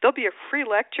it. There'll be a free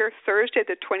lecture Thursday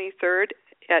the 23rd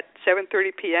at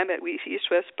 7:30 p.m. at East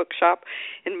West Bookshop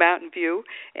in Mountain View.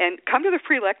 And come to the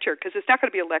free lecture, because it's not going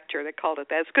to be a lecture. They called it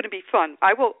that. It's going to be fun.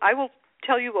 I will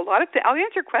tell you a lot of things. I'll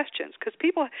answer questions, because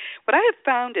what I have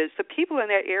found is the people in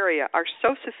that area are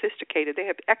so sophisticated. They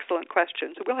have excellent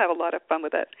questions, and we'll have a lot of fun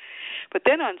with it. But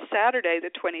then on Saturday, the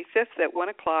 25th at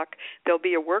 1 o'clock, there'll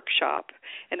be a workshop,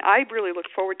 and I really look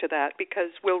forward to that,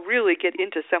 because we'll really get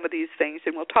into some of these things,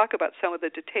 and we'll talk about some of the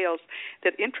details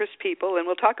that interest people, and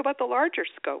we'll talk about the larger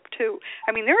scope, too.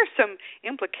 I mean, there are some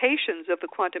implications of the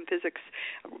quantum physics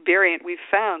variant we've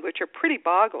found, which are pretty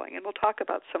boggling, and we'll talk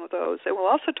about some of those. And we'll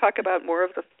also talk about more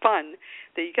of the fun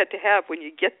that you get to have when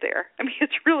you get there. I mean,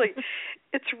 it's really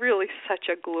such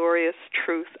a glorious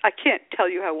truth. I can't tell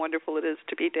you how wonderful it is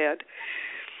to be dead.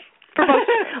 For most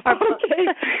okay.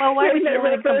 Well, why would you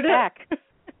want to come back?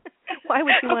 Why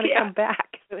would you want to come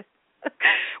back?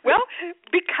 Well,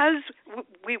 because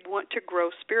we want to grow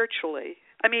spiritually.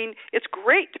 I mean, it's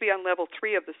great to be on level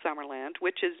 3 of the Summerland,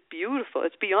 which is beautiful.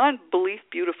 It's beyond belief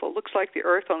beautiful. It looks like the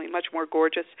Earth, only much more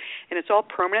gorgeous, and it's all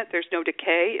permanent. There's no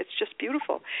decay. It's just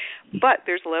beautiful. But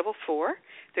there's level 4,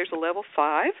 there's a level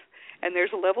 5, and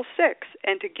there's a level 6.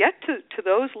 And to get to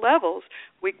those levels,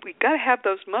 we got to have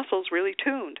those muscles really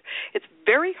tuned. It's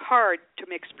very hard to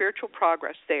make spiritual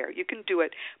progress there. You can do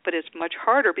it, but it's much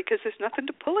harder because there's nothing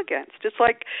to pull against. It's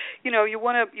like, you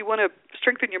want to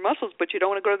strengthen your muscles, but you don't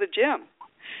want to go to the gym.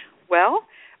 Well,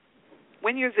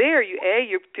 when you're there,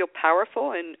 you feel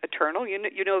powerful and eternal. You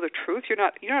know the truth. You're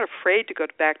not afraid to go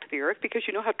back to the earth because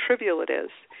you know how trivial it is.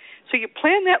 So you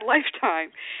plan that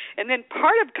lifetime, and then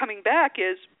part of coming back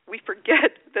is we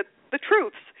forget the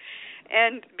truths.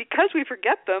 And because we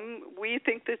forget them, we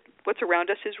think that what's around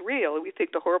us is real. We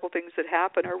think the horrible things that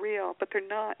happen are real, but they're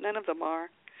not. None of them are.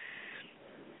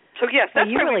 So, yes, that's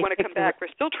why we want to come back. We're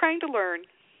still trying to learn.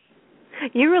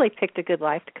 You really picked a good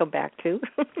life to come back to.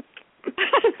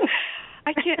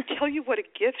 I can't tell you what a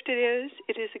gift it is.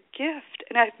 It is a gift.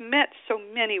 And I've met so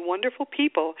many wonderful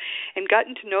people and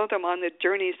gotten to know them on the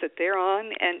journeys that they're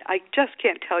on, and I just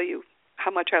can't tell you how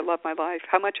much I love my life,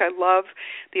 how much I love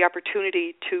the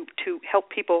opportunity to help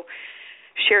people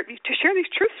share these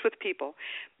truths with people.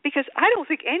 Because I don't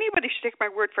think anybody should take my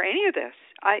word for any of this.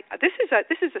 This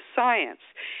is a science.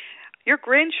 Your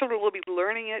grandchildren will be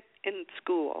learning it in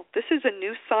school. This is a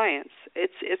new science.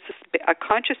 It's a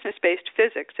consciousness-based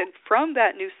physics, and from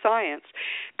that new science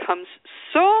comes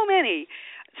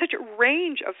such a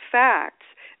range of facts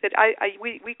that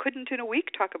we couldn't in a week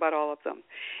talk about all of them.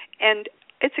 And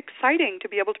it's exciting to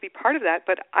be able to be part of that,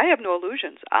 but I have no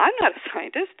illusions. I'm not a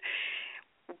scientist.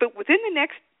 But within the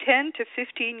next 10 to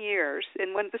 15 years,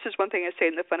 and this is one thing I say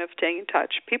in the Fun of Staying in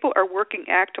Touch, people are working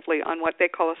actively on what they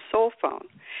call a soul phone,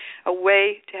 a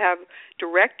way to have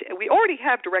we already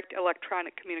have direct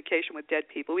electronic communication with dead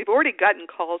people. We've already gotten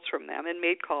calls from them and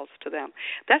made calls to them.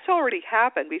 That's already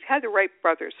happened. We've had the Wright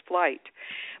brothers' flight.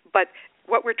 But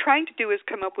what we're trying to do is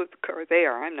come up with, or they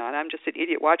are, I'm not, I'm just an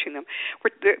idiot watching them.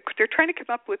 They're trying to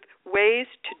come up with ways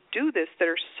to do this that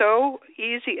are so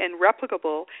easy and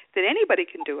replicable that anybody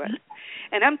can do it.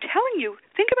 And I'm telling you,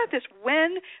 think about this.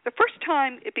 When the first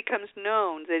time it becomes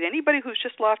known that anybody who's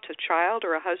just lost a child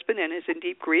or a husband and is in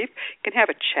deep grief can have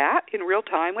a chat in real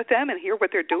time with them and hear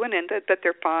what they're doing and that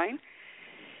they're fine.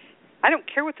 I don't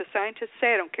care what the scientists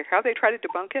say. I don't care how they try to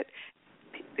debunk it.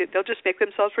 They'll just make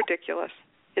themselves ridiculous.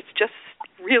 It's just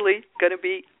really going to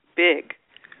be big.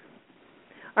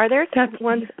 Are there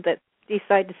ones that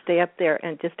decide to stay up there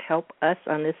and just help us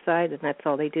on this side, and that's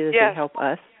all they do is they help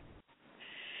us?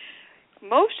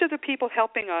 Most of the people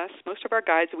helping us, most of our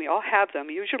guides, and we all have them.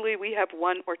 Usually we have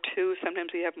one or two.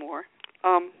 Sometimes we have more.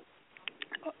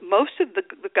 Most of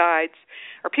the guides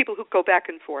are people who go back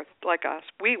and forth like us.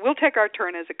 We'll take our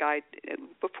turn as a guide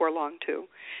before long, too.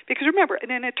 Because remember,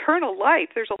 in an eternal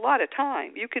life, there's a lot of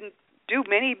time. You can do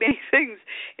many, many things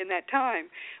in that time.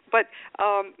 But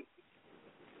I'm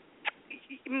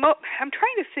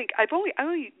trying to think. I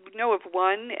only know of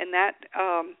one, and that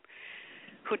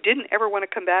who didn't ever want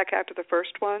to come back after the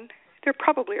first one. There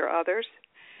probably are others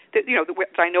that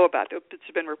that I know about.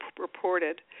 It's been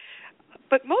reported.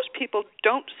 But most people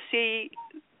don't see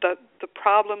the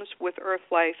problems with Earth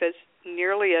life as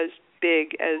nearly as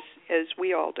big as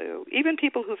we all do. Even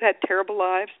people who've had terrible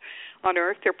lives on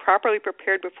Earth, they're properly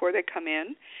prepared before they come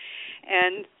in,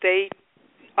 and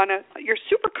your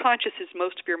superconscious is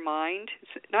most of your mind.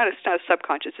 It's not a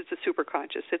subconscious; it's a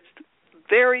superconscious. It's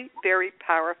very, very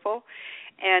powerful,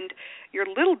 and your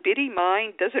little bitty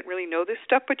mind doesn't really know this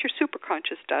stuff, but your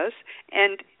superconscious does,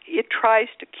 and it tries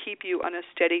to keep you on a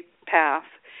steady path,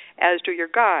 as do your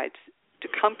guides, to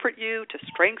comfort you, to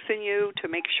strengthen you, to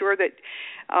make sure that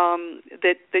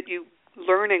that you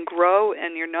learn and grow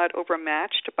and you're not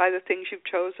overmatched by the things you've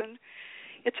chosen.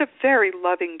 It's a very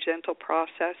loving, gentle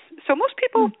process. So most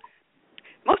people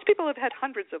have had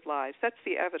hundreds of lives. That's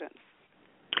the evidence.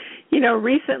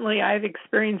 Recently I've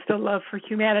experienced a love for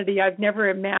humanity I've never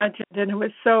imagined, and it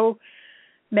was so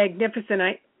magnificent.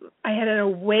 I had an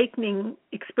awakening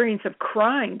experience of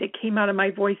crying that came out of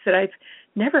my voice that I've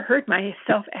never heard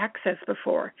myself access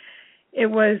before. It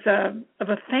was of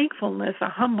a thankfulness, a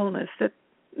humbleness that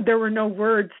there were no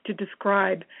words to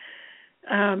describe.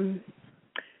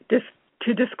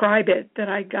 To describe it, that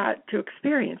I got to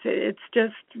experience it. It's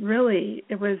just really,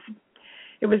 it was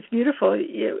beautiful.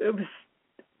 It was,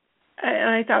 and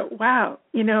I thought, wow,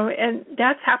 and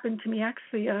that's happened to me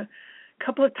actually a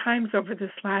couple of times over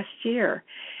this last year,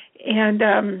 and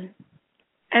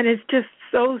it's just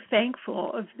so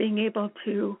thankful of being able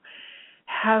to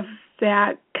have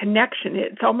that connection.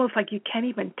 It's almost like you can't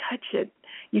even touch it.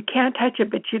 You can't touch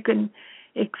it, but you can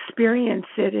experience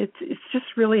it. It's just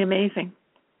really amazing.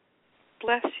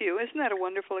 Bless you. Isn't that a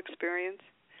wonderful experience?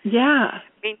 Yeah.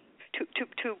 I mean,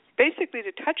 to basically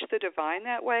to touch the divine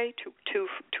that way, to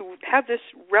have this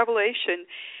revelation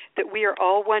that we are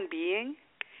all one being.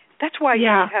 That's why you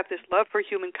have this love for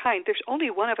humankind. There's only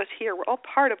one of us here. We're all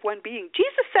part of one being.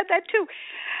 Jesus said that too.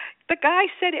 The guy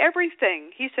said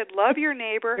everything. He said, love your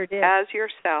neighbor as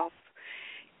yourself.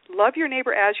 Love your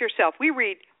neighbor as yourself. We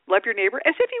read, love your neighbor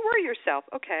as if he were yourself.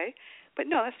 Okay. But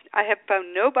no, I have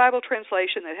found no Bible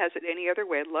translation that has it any other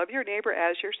way. Love your neighbor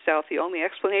as yourself. The only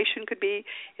explanation could be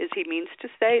is he means to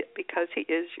say it because he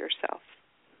is yourself.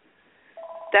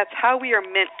 That's how we are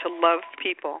meant to love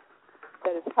people.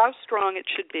 That is how strong it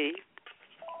should be.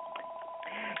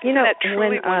 Isn't that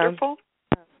truly wonderful?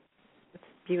 It's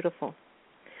beautiful.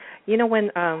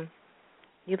 When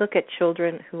you look at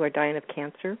children who are dying of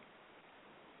cancer.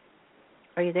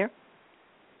 Are you there?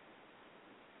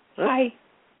 Hi.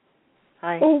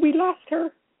 Hi. Oh, we lost her.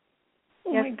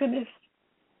 Oh, yes. My goodness.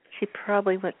 She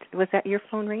probably went. Was that your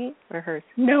phone ringing or hers?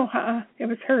 No, it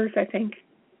was hers, I think.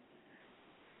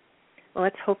 Well,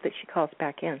 let's hope that she calls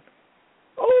back in.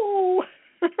 Oh,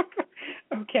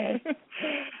 okay.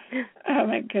 Oh,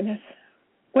 my goodness.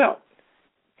 Well.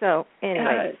 So,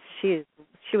 anyway, she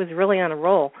was really on a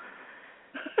roll.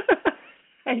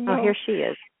 I know. Oh, here she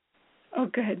is. Oh,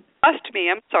 good. Lost me.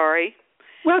 I'm sorry.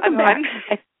 Welcome back.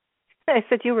 I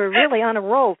said you were really on a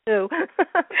roll, too.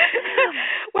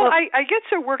 Well, I get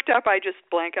so worked up, I just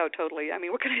blank out totally. I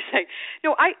mean, what can I say?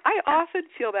 No, I often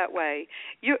feel that way.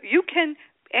 You can,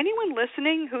 anyone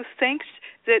listening who thinks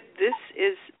that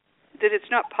that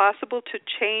it's not possible to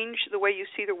change the way you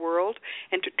see the world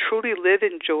and to truly live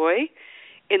in joy,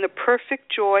 in the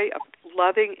perfect joy of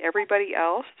loving everybody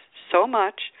else so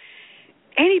much,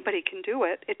 anybody can do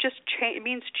it. It just it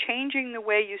means changing the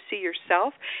way you see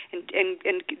yourself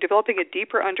and developing a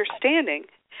deeper understanding.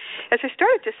 As I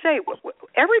started to say,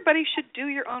 everybody should do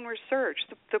your own research.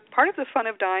 The part of the fun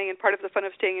of dying and part of the fun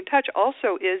of staying in touch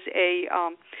also is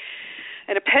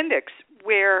an appendix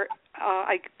where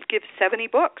I give 70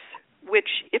 books,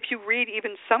 which if you read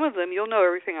even some of them, you'll know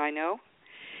everything I know.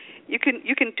 You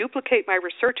can duplicate my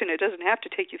research, and it doesn't have to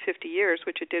take you 50 years,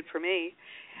 which it did for me.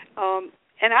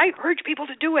 And I urge people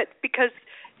to do it because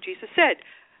Jesus said,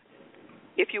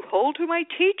 if you hold to my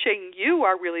teaching, you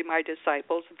are really my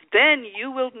disciples. Then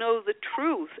you will know the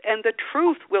truth, and the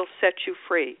truth will set you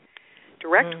free.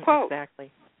 Direct quote.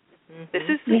 Exactly. Mm-hmm. This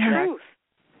is the truth.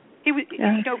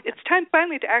 It's time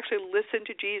finally to actually listen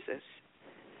to Jesus.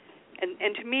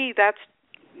 And to me,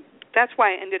 that's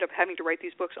why I ended up having to write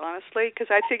these books honestly,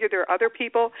 because I figured there are other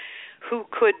people who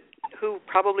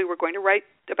probably were going to write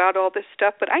about all this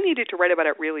stuff, but I needed to write about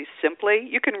it really simply.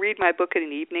 You can read my book in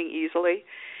an evening easily,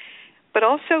 but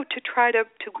also to try to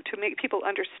make people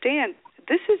understand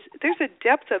there's a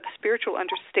depth of spiritual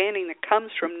understanding that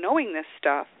comes from knowing this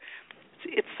stuff.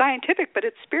 It's scientific, but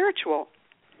it's spiritual.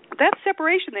 That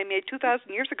separation they made 2,000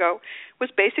 years ago was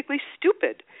basically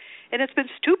stupid. And it's been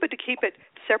stupid to keep it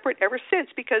separate ever since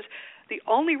because the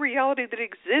only reality that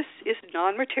exists is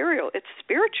non-material. It's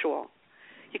spiritual.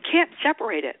 You can't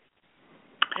separate it.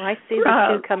 Well, I see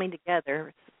the two coming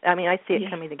together. I mean, I see it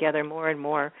coming together more and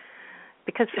more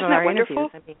because from our interviews,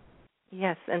 I mean,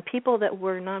 yes, and people that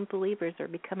were non-believers are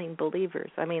becoming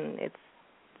believers. I mean, it's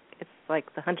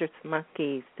like the 100th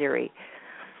monkey theory.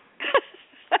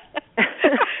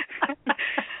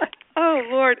 Oh,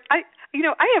 Lord. I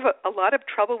have a lot of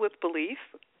trouble with belief.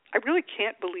 I really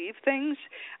can't believe things.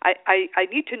 I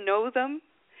need to know them.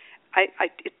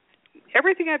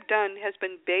 Everything I've done has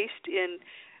been based in,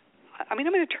 I'm an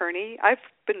attorney. I've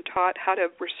been taught how to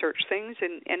research things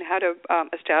and how to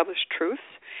establish truths.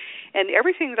 And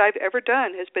everything that I've ever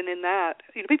done has been in that.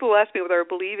 People ask me whether I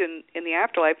believe in the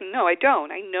afterlife. No, I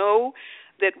don't. I know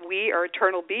that we are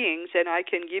eternal beings, and I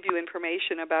can give you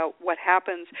information about what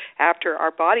happens after our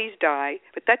bodies die,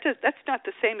 but that's not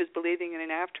the same as believing in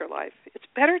an afterlife. It's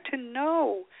better to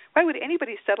know. Why would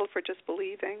anybody settle for just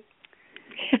believing?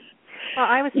 Well,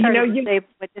 I was trying to say,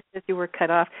 but just as you were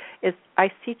cut off, is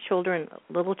I see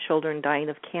little children dying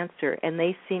of cancer, and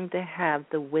they seem to have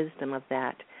the wisdom of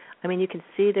that. I mean, you can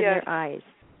see it in their eyes.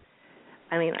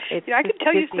 I mean, I can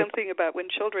tell you something about when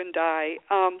children die.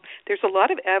 There's a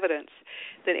lot of evidence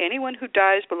that anyone who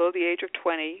dies below the age of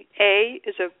 20, A,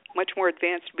 is a much more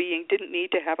advanced being, didn't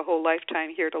need to have a whole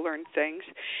lifetime here to learn things,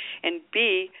 and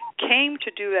B, came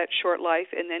to do that short life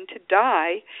and then to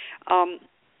die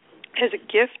as a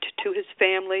gift to his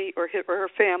family or her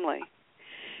family.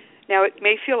 Now, it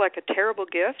may feel like a terrible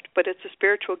gift, but it's a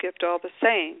spiritual gift all the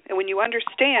same. And when you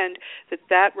understand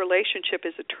that relationship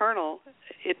is eternal,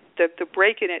 the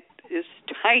break in it is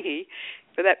tiny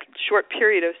for that short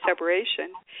period of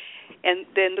separation. And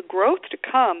then the growth to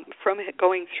come from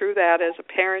going through that as a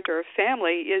parent or a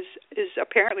family is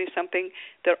apparently something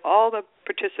that all the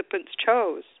participants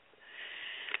chose.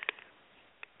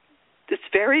 It's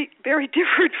very, very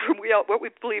different from what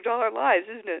we've believed all our lives,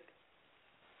 isn't it?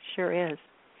 Sure is.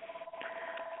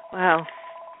 Wow.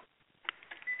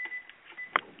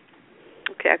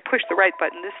 Okay, I pushed the right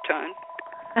button this time.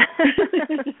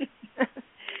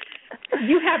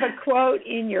 You have a quote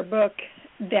in your book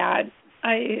that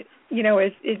it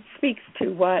speaks to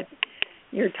what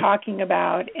you're talking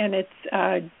about, and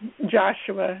it's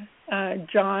Joshua,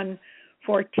 John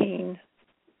 14,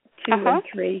 2 and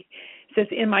 3. It says,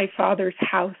 "In my Father's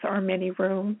house are many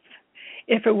rooms.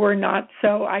 If it were not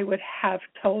so, I would have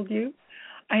told you.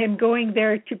 I am going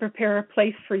there to prepare a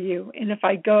place for you, and if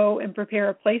I go and prepare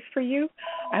a place for you,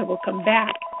 I will come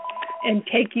back and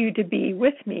take you to be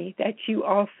with me, that you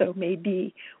also may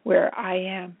be where I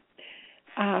am."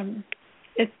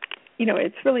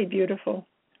 It's really beautiful.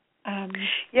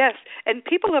 Yes, and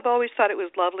people have always thought it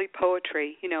was lovely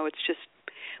poetry. It's just,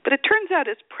 but it turns out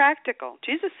it's practical.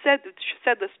 Jesus said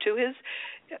this to his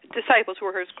disciples, who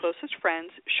were his closest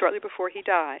friends, shortly before he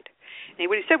died. And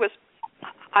what he said was,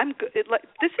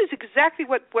 this is exactly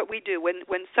what we do.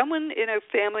 When someone in a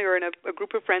family or in a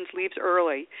group of friends leaves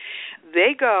early,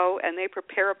 they go and they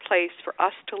prepare a place for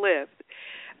us to live.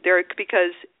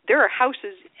 Because there are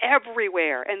houses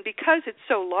everywhere, and because it's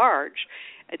so large,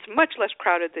 it's much less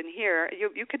crowded than here.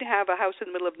 You can have a house in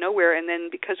the middle of nowhere, and then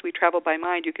because we travel by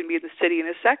mind, you can be in the city in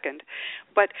a second.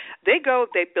 But they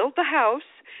build the house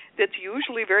that's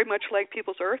usually very much like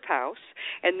people's earth house,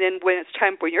 and then when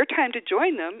your time to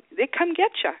join them, they come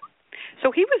get you.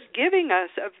 So he was giving us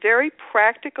a very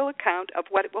practical account of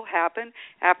what will happen.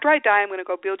 After I die, I'm going to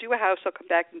go build you a house. I'll come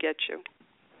back and get you.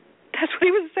 That's what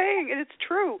he was saying, and it's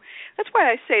true. That's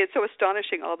why I say it's so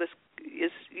astonishing all this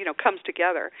comes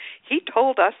together. He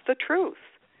told us the truth.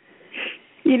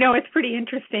 It's pretty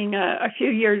interesting. A few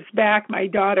years back, my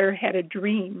daughter had a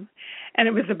dream, and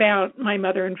it was about my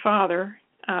mother and father,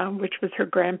 which was her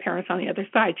grandparents on the other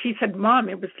side. She said, "Mom,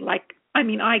 it was like,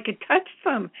 I could touch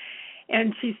them."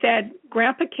 And she said,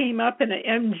 Grandpa came up in an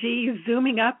MG,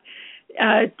 zooming up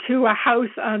to a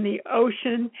house on the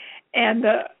ocean, and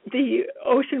the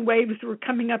ocean waves were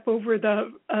coming up over the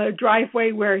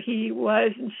driveway where he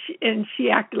was, and she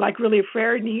acted like really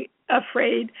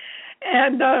afraid.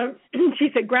 And she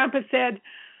said, Grandpa said,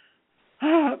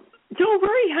 "Don't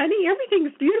worry, honey,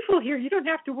 everything's beautiful here. You don't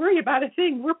have to worry about a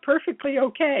thing. We're perfectly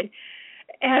okay."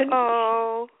 And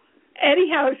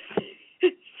anyhow,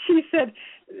 she said,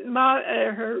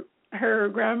 her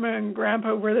grandma and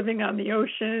grandpa were living on the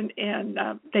ocean, and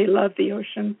they loved the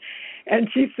ocean. And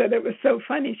she said it was so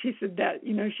funny. She said that,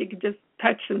 she could just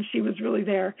touch them. She was really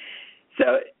there.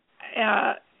 So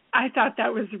I thought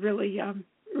that was really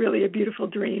a beautiful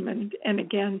dream. And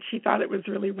again, she thought it was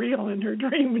really real in her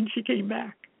dream when she came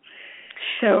back.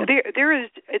 So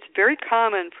it's very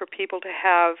common for people to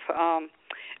have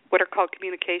what are called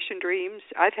communication dreams.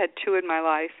 I've had 2 in my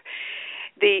life.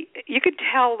 You could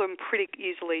tell them pretty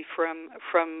easily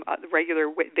from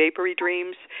regular vapory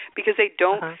dreams because they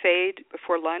don't fade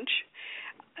before lunch.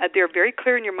 They're very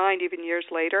clear in your mind even years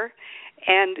later,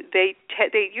 and they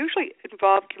usually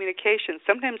involve communication,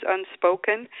 sometimes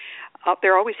unspoken.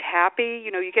 They're always happy.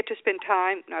 You get to spend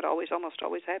time, not always, almost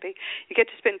always happy. You get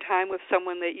to spend time with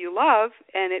someone that you love,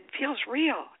 and it feels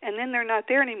real, and then they're not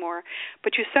there anymore,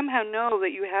 but you somehow know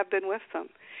that you have been with them.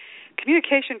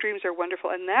 Communication dreams are wonderful,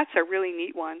 and that's a really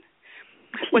neat one.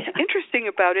 What's interesting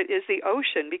about it is the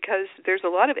ocean, because there's a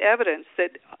lot of evidence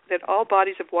that all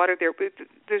bodies of water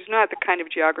there's not the kind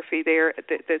of geography there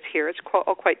that's here. It's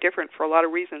all quite different for a lot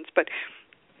of reasons, but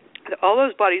all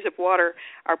those bodies of water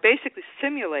are basically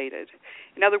simulated.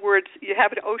 In other words, you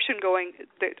have an ocean going.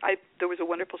 There was a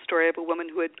wonderful story of a woman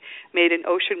who had made an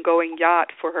ocean-going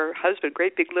yacht for her husband,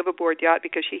 great big liveaboard yacht,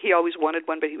 because he always wanted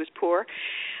one, but he was poor.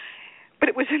 But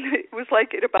it was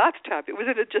like in a bathtub. It was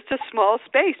in just a small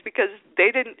space because they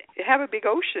didn't have a big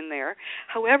ocean there.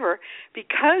 However,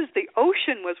 because the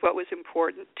ocean was what was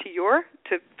important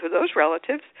to those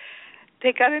relatives,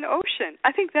 they got an ocean.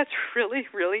 I think that's really,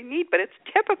 really neat, but it's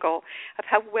typical of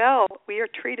how well we are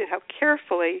treated, how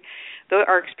carefully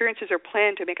our experiences are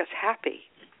planned to make us happy.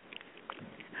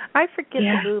 I forget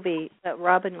the movie that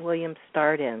Robin Williams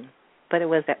starred in, but it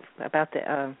was about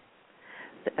the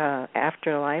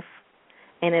afterlife.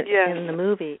 And in the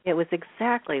movie, it was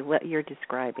exactly what you're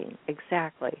describing.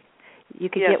 Exactly. You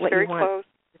could get what you want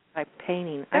by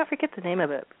painting. I forget the name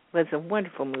of it. It was a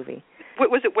wonderful movie.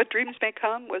 What was it? What Dreams May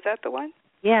Come? Was that the one?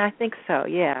 Yeah, I think so.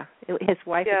 Yeah, his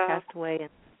wife had passed away,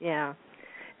 and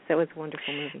so it was a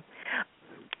wonderful movie.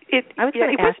 It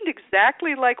wasn't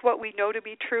exactly like what we know to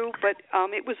be true, but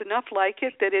it was enough like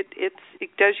it that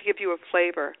it does give you a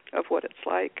flavor of what it's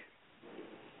like.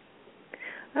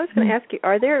 I was going to ask you,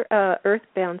 are there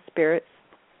earthbound spirits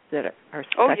that are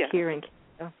stuck here in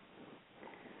Canada?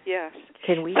 Yes.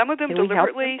 Some of them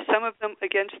deliberately, some of them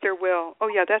against their will. Oh,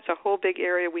 yeah, that's a whole big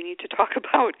area we need to talk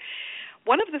about.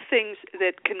 One of the things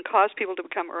that can cause people to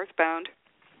become earthbound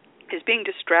is being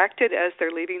distracted as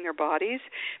they're leaving their bodies,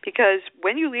 because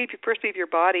when you first leave your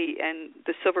body and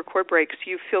the silver cord breaks,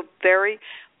 you feel very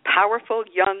powerful,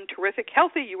 young, terrific,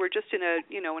 healthy. You were just in a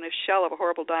shell of a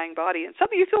horrible dying body, and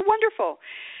suddenly you feel wonderful.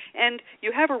 And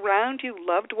you have around you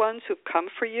loved ones who've come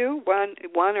for you,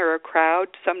 one or a crowd,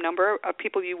 some number of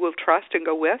people you will trust and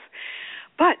go with.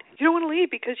 But you don't want to leave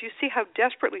because you see how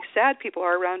desperately sad people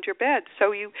are around your bed.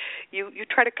 So you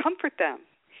try to comfort them.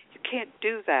 You can't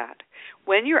do that.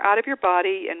 When you're out of your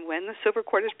body and when the silver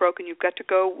cord is broken, you've got to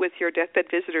go with your deathbed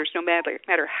visitors, no matter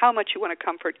how much you want to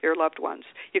comfort your loved ones.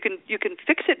 You can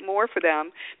fix it more for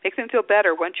them, make them feel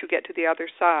better once you get to the other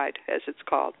side, as it's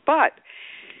called. But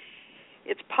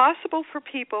it's possible for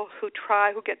people who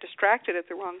get distracted at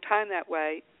the wrong time that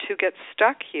way to get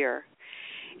stuck here.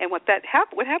 And what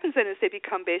happens then is they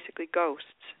become basically ghosts.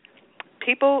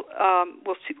 People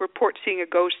will report seeing a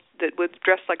ghost that was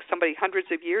dressed like somebody hundreds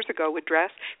of years ago would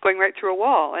dress, going right through a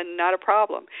wall, and not a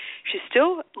problem. She's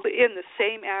still in the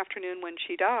same afternoon when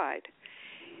she died,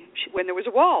 when there was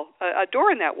a wall, a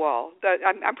door in that wall.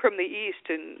 I'm from the East,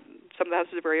 and some of the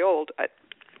houses are very old.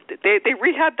 They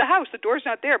rehabbed the house. The door's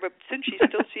not there, but since she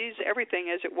still sees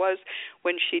everything as it was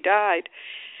when she died.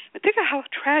 But think of how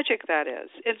tragic that is.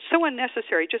 It's so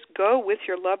unnecessary. Just go with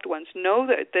your loved ones. Know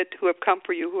that who have come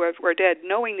for you, who are dead,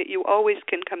 knowing that you always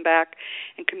can come back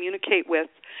and communicate with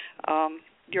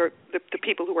the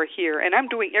people who are here. And I'm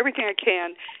doing everything I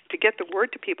can to get the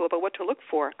word to people about what to look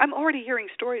for. I'm already hearing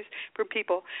stories from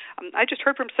people. I just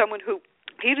heard from someone who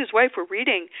he and his wife were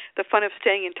reading The Fun of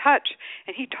Staying in Touch,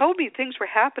 and he told me things were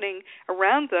happening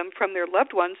around them from their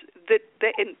loved ones that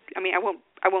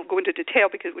I won't go into detail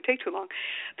because it would take too long,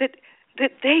 that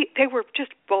they were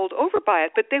just bowled over by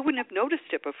it, but they wouldn't have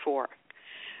noticed it before.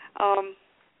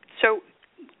 So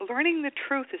learning the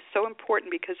truth is so important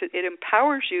because it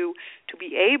empowers you to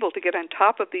be able to get on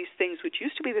top of these things, which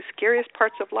used to be the scariest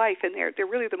parts of life, and they're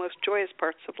really the most joyous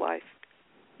parts of life.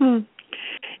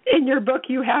 In your book,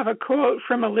 you have a quote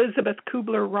from Elizabeth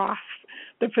Kubler-Ross,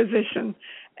 the physician,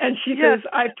 and she says,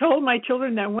 "I've told my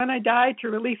children that when I die to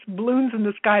release balloons in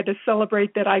the sky to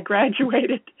celebrate that I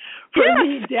graduated. For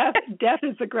me, death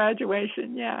is a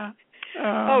graduation." Yeah.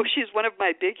 She's one of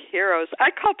my big heroes. I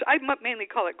mainly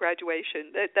call it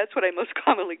graduation. That's what I most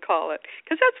commonly call it,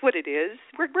 because that's what it is.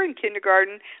 We're in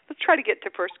kindergarten. Let's try to get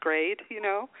to first grade, and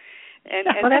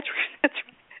that's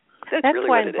really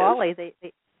why what in it Bali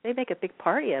is. they make a big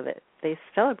party of it. They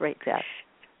celebrate that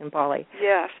in Bali.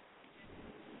 Yes.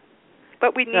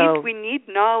 But we need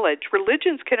knowledge.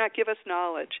 Religions cannot give us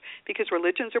knowledge because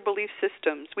religions are belief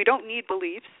systems. We don't need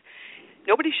beliefs.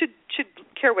 Nobody should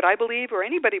care what I believe or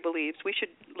anybody believes. We should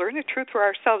learn the truth for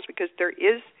ourselves because it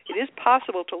is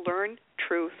possible to learn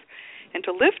truth and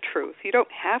to live truth. You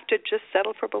don't have to just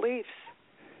settle for beliefs.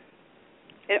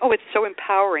 And, it's so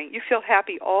empowering. You feel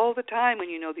happy all the time when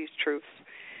you know these truths.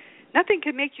 Nothing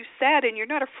can make you sad, and you're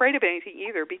not afraid of anything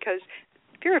either because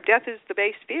fear of death is the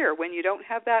base fear. When you don't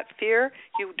have that fear,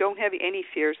 you don't have any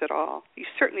fears at all. You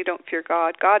certainly don't fear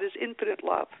God. God is infinite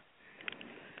love.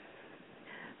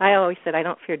 I always said I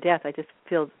don't fear death. I just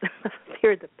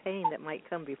fear the pain that might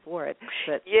come before it.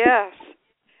 But yes.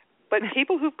 But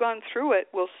people who've gone through it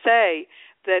will say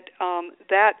that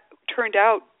that turned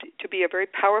out to be a very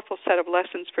powerful set of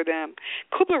lessons for them.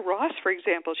 Kubler-Ross, for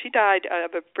example, she died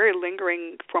of a very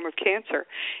lingering form of cancer,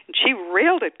 and she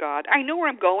railed at God. I know where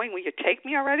I'm going. Will you take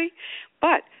me already?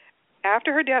 But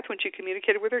after her death, when she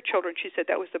communicated with her children, she said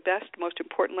that was the best, most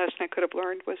important lesson I could have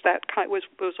learned. Was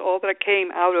all that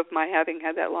came out of my having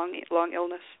had that long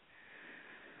illness.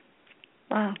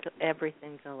 Wow, so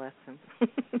everything's a lesson.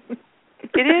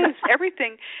 It is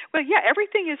everything. Well, yeah,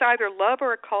 everything is either love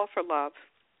or a call for love.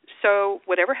 So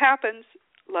whatever happens,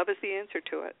 love is the answer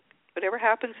to it. Whatever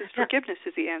happens is forgiveness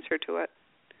is the answer to it.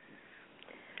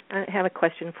 I have a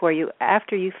question for you.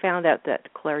 After you found out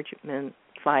that Clergyman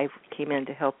 5 came in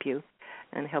to help you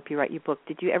and help you write your book,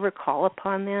 did you ever call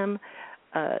upon them?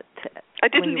 I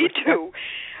didn't need to.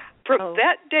 From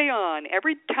that day on,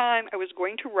 every time I was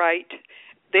going to write,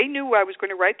 they knew I was going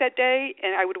to write that day,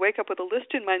 and I would wake up with a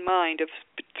list in my mind of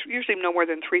usually no more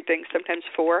than 3 things, sometimes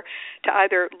 4, to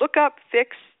either look up,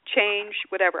 fix, change,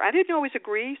 whatever. I didn't always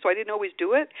agree, so I didn't always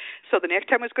do it. So the next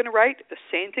time I was going to write, the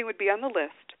same thing would be on the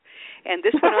list. And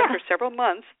this went on for several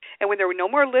months, and when there were no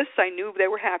more lists, I knew they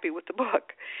were happy with the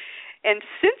book. And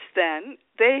since then,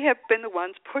 they have been the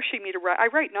ones pushing me to write. I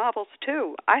write novels,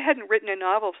 too. I hadn't written a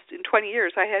novel in 20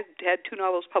 years. I had 2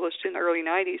 novels published in the early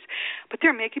 90s. But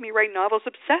they're making me write novels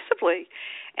obsessively.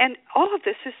 And all of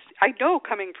this is, I know,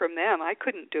 coming from them. I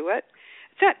couldn't do it.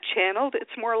 It's not channeled.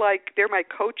 It's more like they're my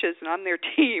coaches and I'm their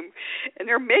team. And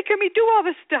they're making me do all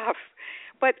this stuff.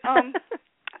 But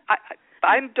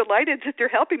I'm delighted that they're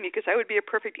helping me, because I would be a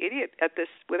perfect idiot at this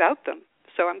without them.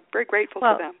 So I'm very grateful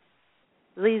to them.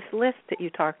 These lists that you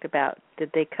talked about,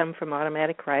 did they come from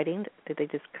automatic writing? Did they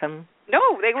just come? No,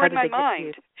 they were in my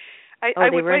mind. I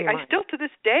still to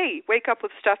this day wake up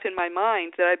with stuff in my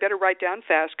mind that I better write down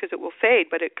fast because it will fade,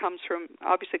 but it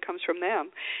obviously comes from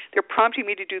them. They're prompting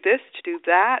me to do this, to do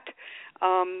that.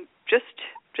 Just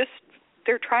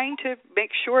they're trying to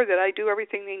make sure that I do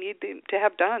everything they need to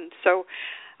have done. So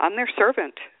I'm their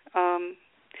servant.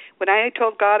 When I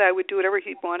told God I would do whatever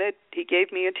He wanted, He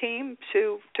gave me a team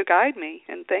to guide me,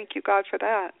 and thank you, God, for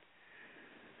that.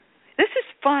 This is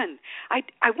fun. I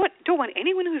don't want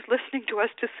anyone who's listening to us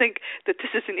to think that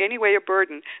this is in any way a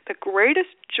burden. The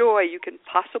greatest joy you can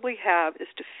possibly have is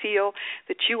to feel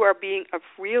that you are being of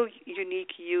real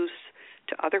unique use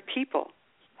to other people.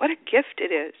 What a gift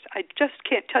it is. I just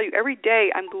can't tell you. Every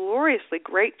day I'm gloriously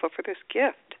grateful for this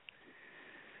gift.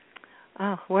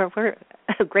 Oh, we're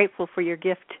grateful for your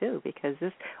gift, too, because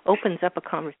this opens up a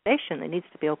conversation that needs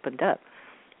to be opened up.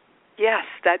 Yes,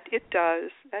 that it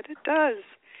does.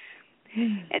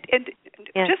 And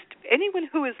just anyone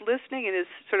who is listening and is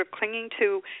sort of clinging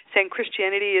to saying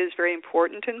Christianity is very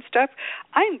important and stuff,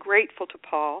 I'm grateful to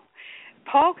Paul.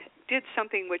 Paul did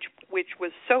something which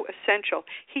was so essential.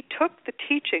 He took the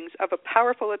teachings of a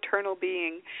powerful eternal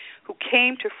being who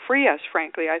came to free us,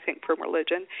 frankly, I think, from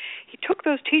religion. He took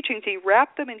those teachings, he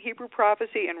wrapped them in Hebrew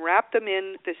prophecy and wrapped them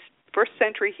in this first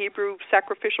century Hebrew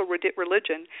sacrificial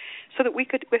religion so that we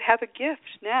would have a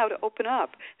gift now to open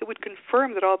up that would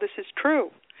confirm that all this is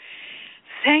true.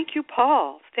 Thank you,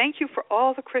 Paul. Thank you for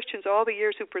all the Christians, all the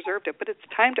years who preserved it. But it's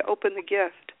time to open the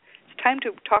gift. It's time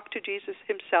to talk to Jesus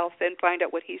himself and find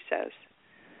out what he says.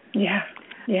 Yeah.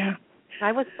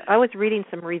 I was reading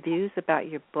some reviews about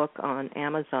your book on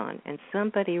Amazon, and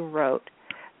somebody wrote,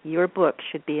 your book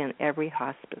should be in every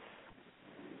hospice.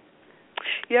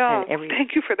 Yeah,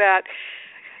 thank you for that.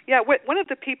 Yeah, one of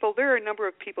the people, there are a number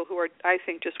of people who are, I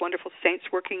think, just wonderful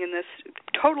saints working in this,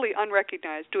 totally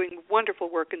unrecognized, doing wonderful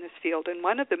work in this field, and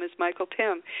one of them is Michael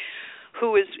Tim,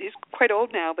 who he's quite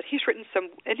old now, but he's written some,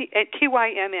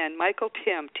 T-Y-M-N, Michael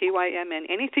Tim, T-Y-M-N.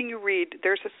 Anything you read,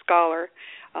 there's a scholar.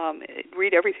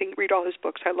 Read everything, read all his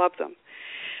books. I love them.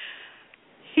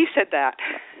 He said that,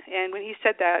 and when he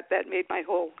said that, that made my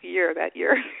whole year that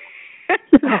year.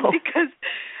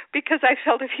 Because I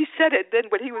felt if he said it,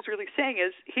 then what he was really saying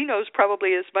is he knows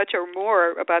probably as much or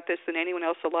more about this than anyone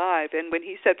else alive. And when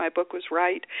he said my book was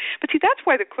right. But see, that's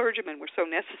why the clergymen were so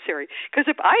necessary. Because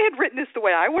if I had written this the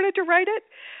way I wanted to write it,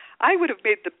 I would have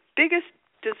made the biggest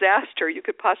disaster you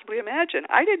could possibly imagine.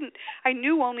 I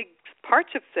knew only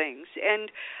parts of things.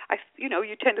 And,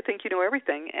 you tend to think you know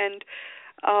everything. And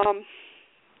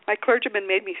my clergymen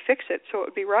made me fix it so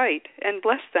it would be right. And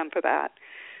bless them for that.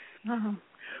 Uh-huh.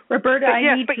 Roberta, I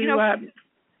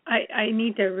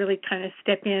need to really kind of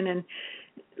step in and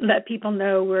let people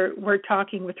know we're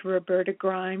talking with Roberta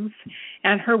Grimes,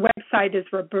 and her website is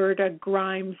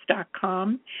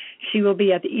robertagrimes.com. She will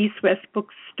be at the East West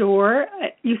Bookstore.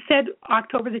 You said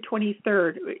October the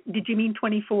 23rd. Did you mean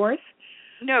 24th?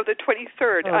 No, the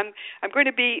 23rd. Oh. I'm going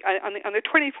to be on the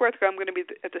 24th. I'm going to be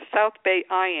at the South Bay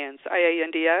IANDS,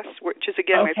 IANDS, which is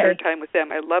again my third time with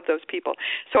them. I love those people.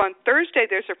 So on Thursday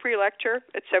there's a free lecture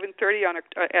at 7:30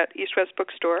 at East West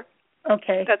Bookstore.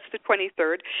 Okay. That's the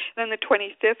 23rd. And then the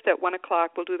 25th at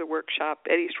 1:00 we'll do the workshop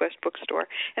at East West Bookstore.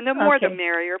 And the more the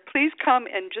merrier. Please come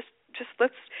and just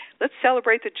let's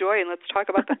celebrate the joy and let's talk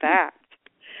about the facts.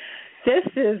 This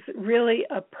is really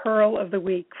a pearl of the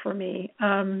week for me.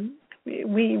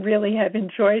 We really have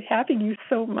enjoyed having you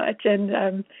so much,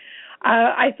 and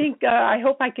I think I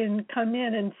hope I can come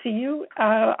in and see you.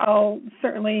 I'll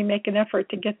certainly make an effort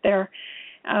to get there.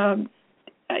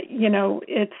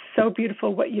 It's so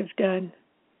beautiful what you've done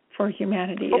for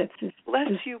humanity. It's just,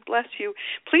 bless you.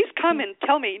 Please come and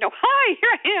tell me, hi,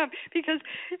 here I am, because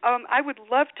I would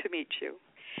love to meet you.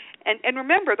 And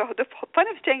remember, the fun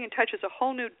of staying in touch is a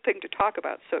whole new thing to talk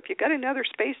about. So if you've got another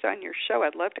space on your show,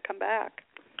 I'd love to come back.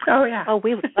 Oh, yeah. Oh,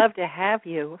 we would love to have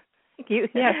you.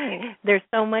 Yes. There's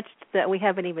so much that we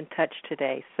haven't even touched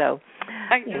today, so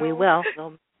we will.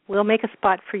 We'll make a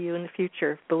spot for you in the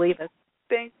future, believe us.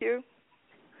 Thank you.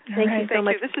 Thank you so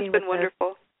much. This has been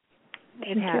wonderful.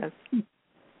 It has.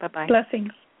 Bye-bye.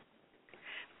 Blessings.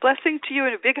 Blessing to you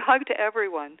and a big hug to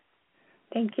everyone.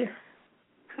 Thank you.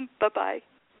 Bye-bye.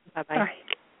 Bye-bye. Bye.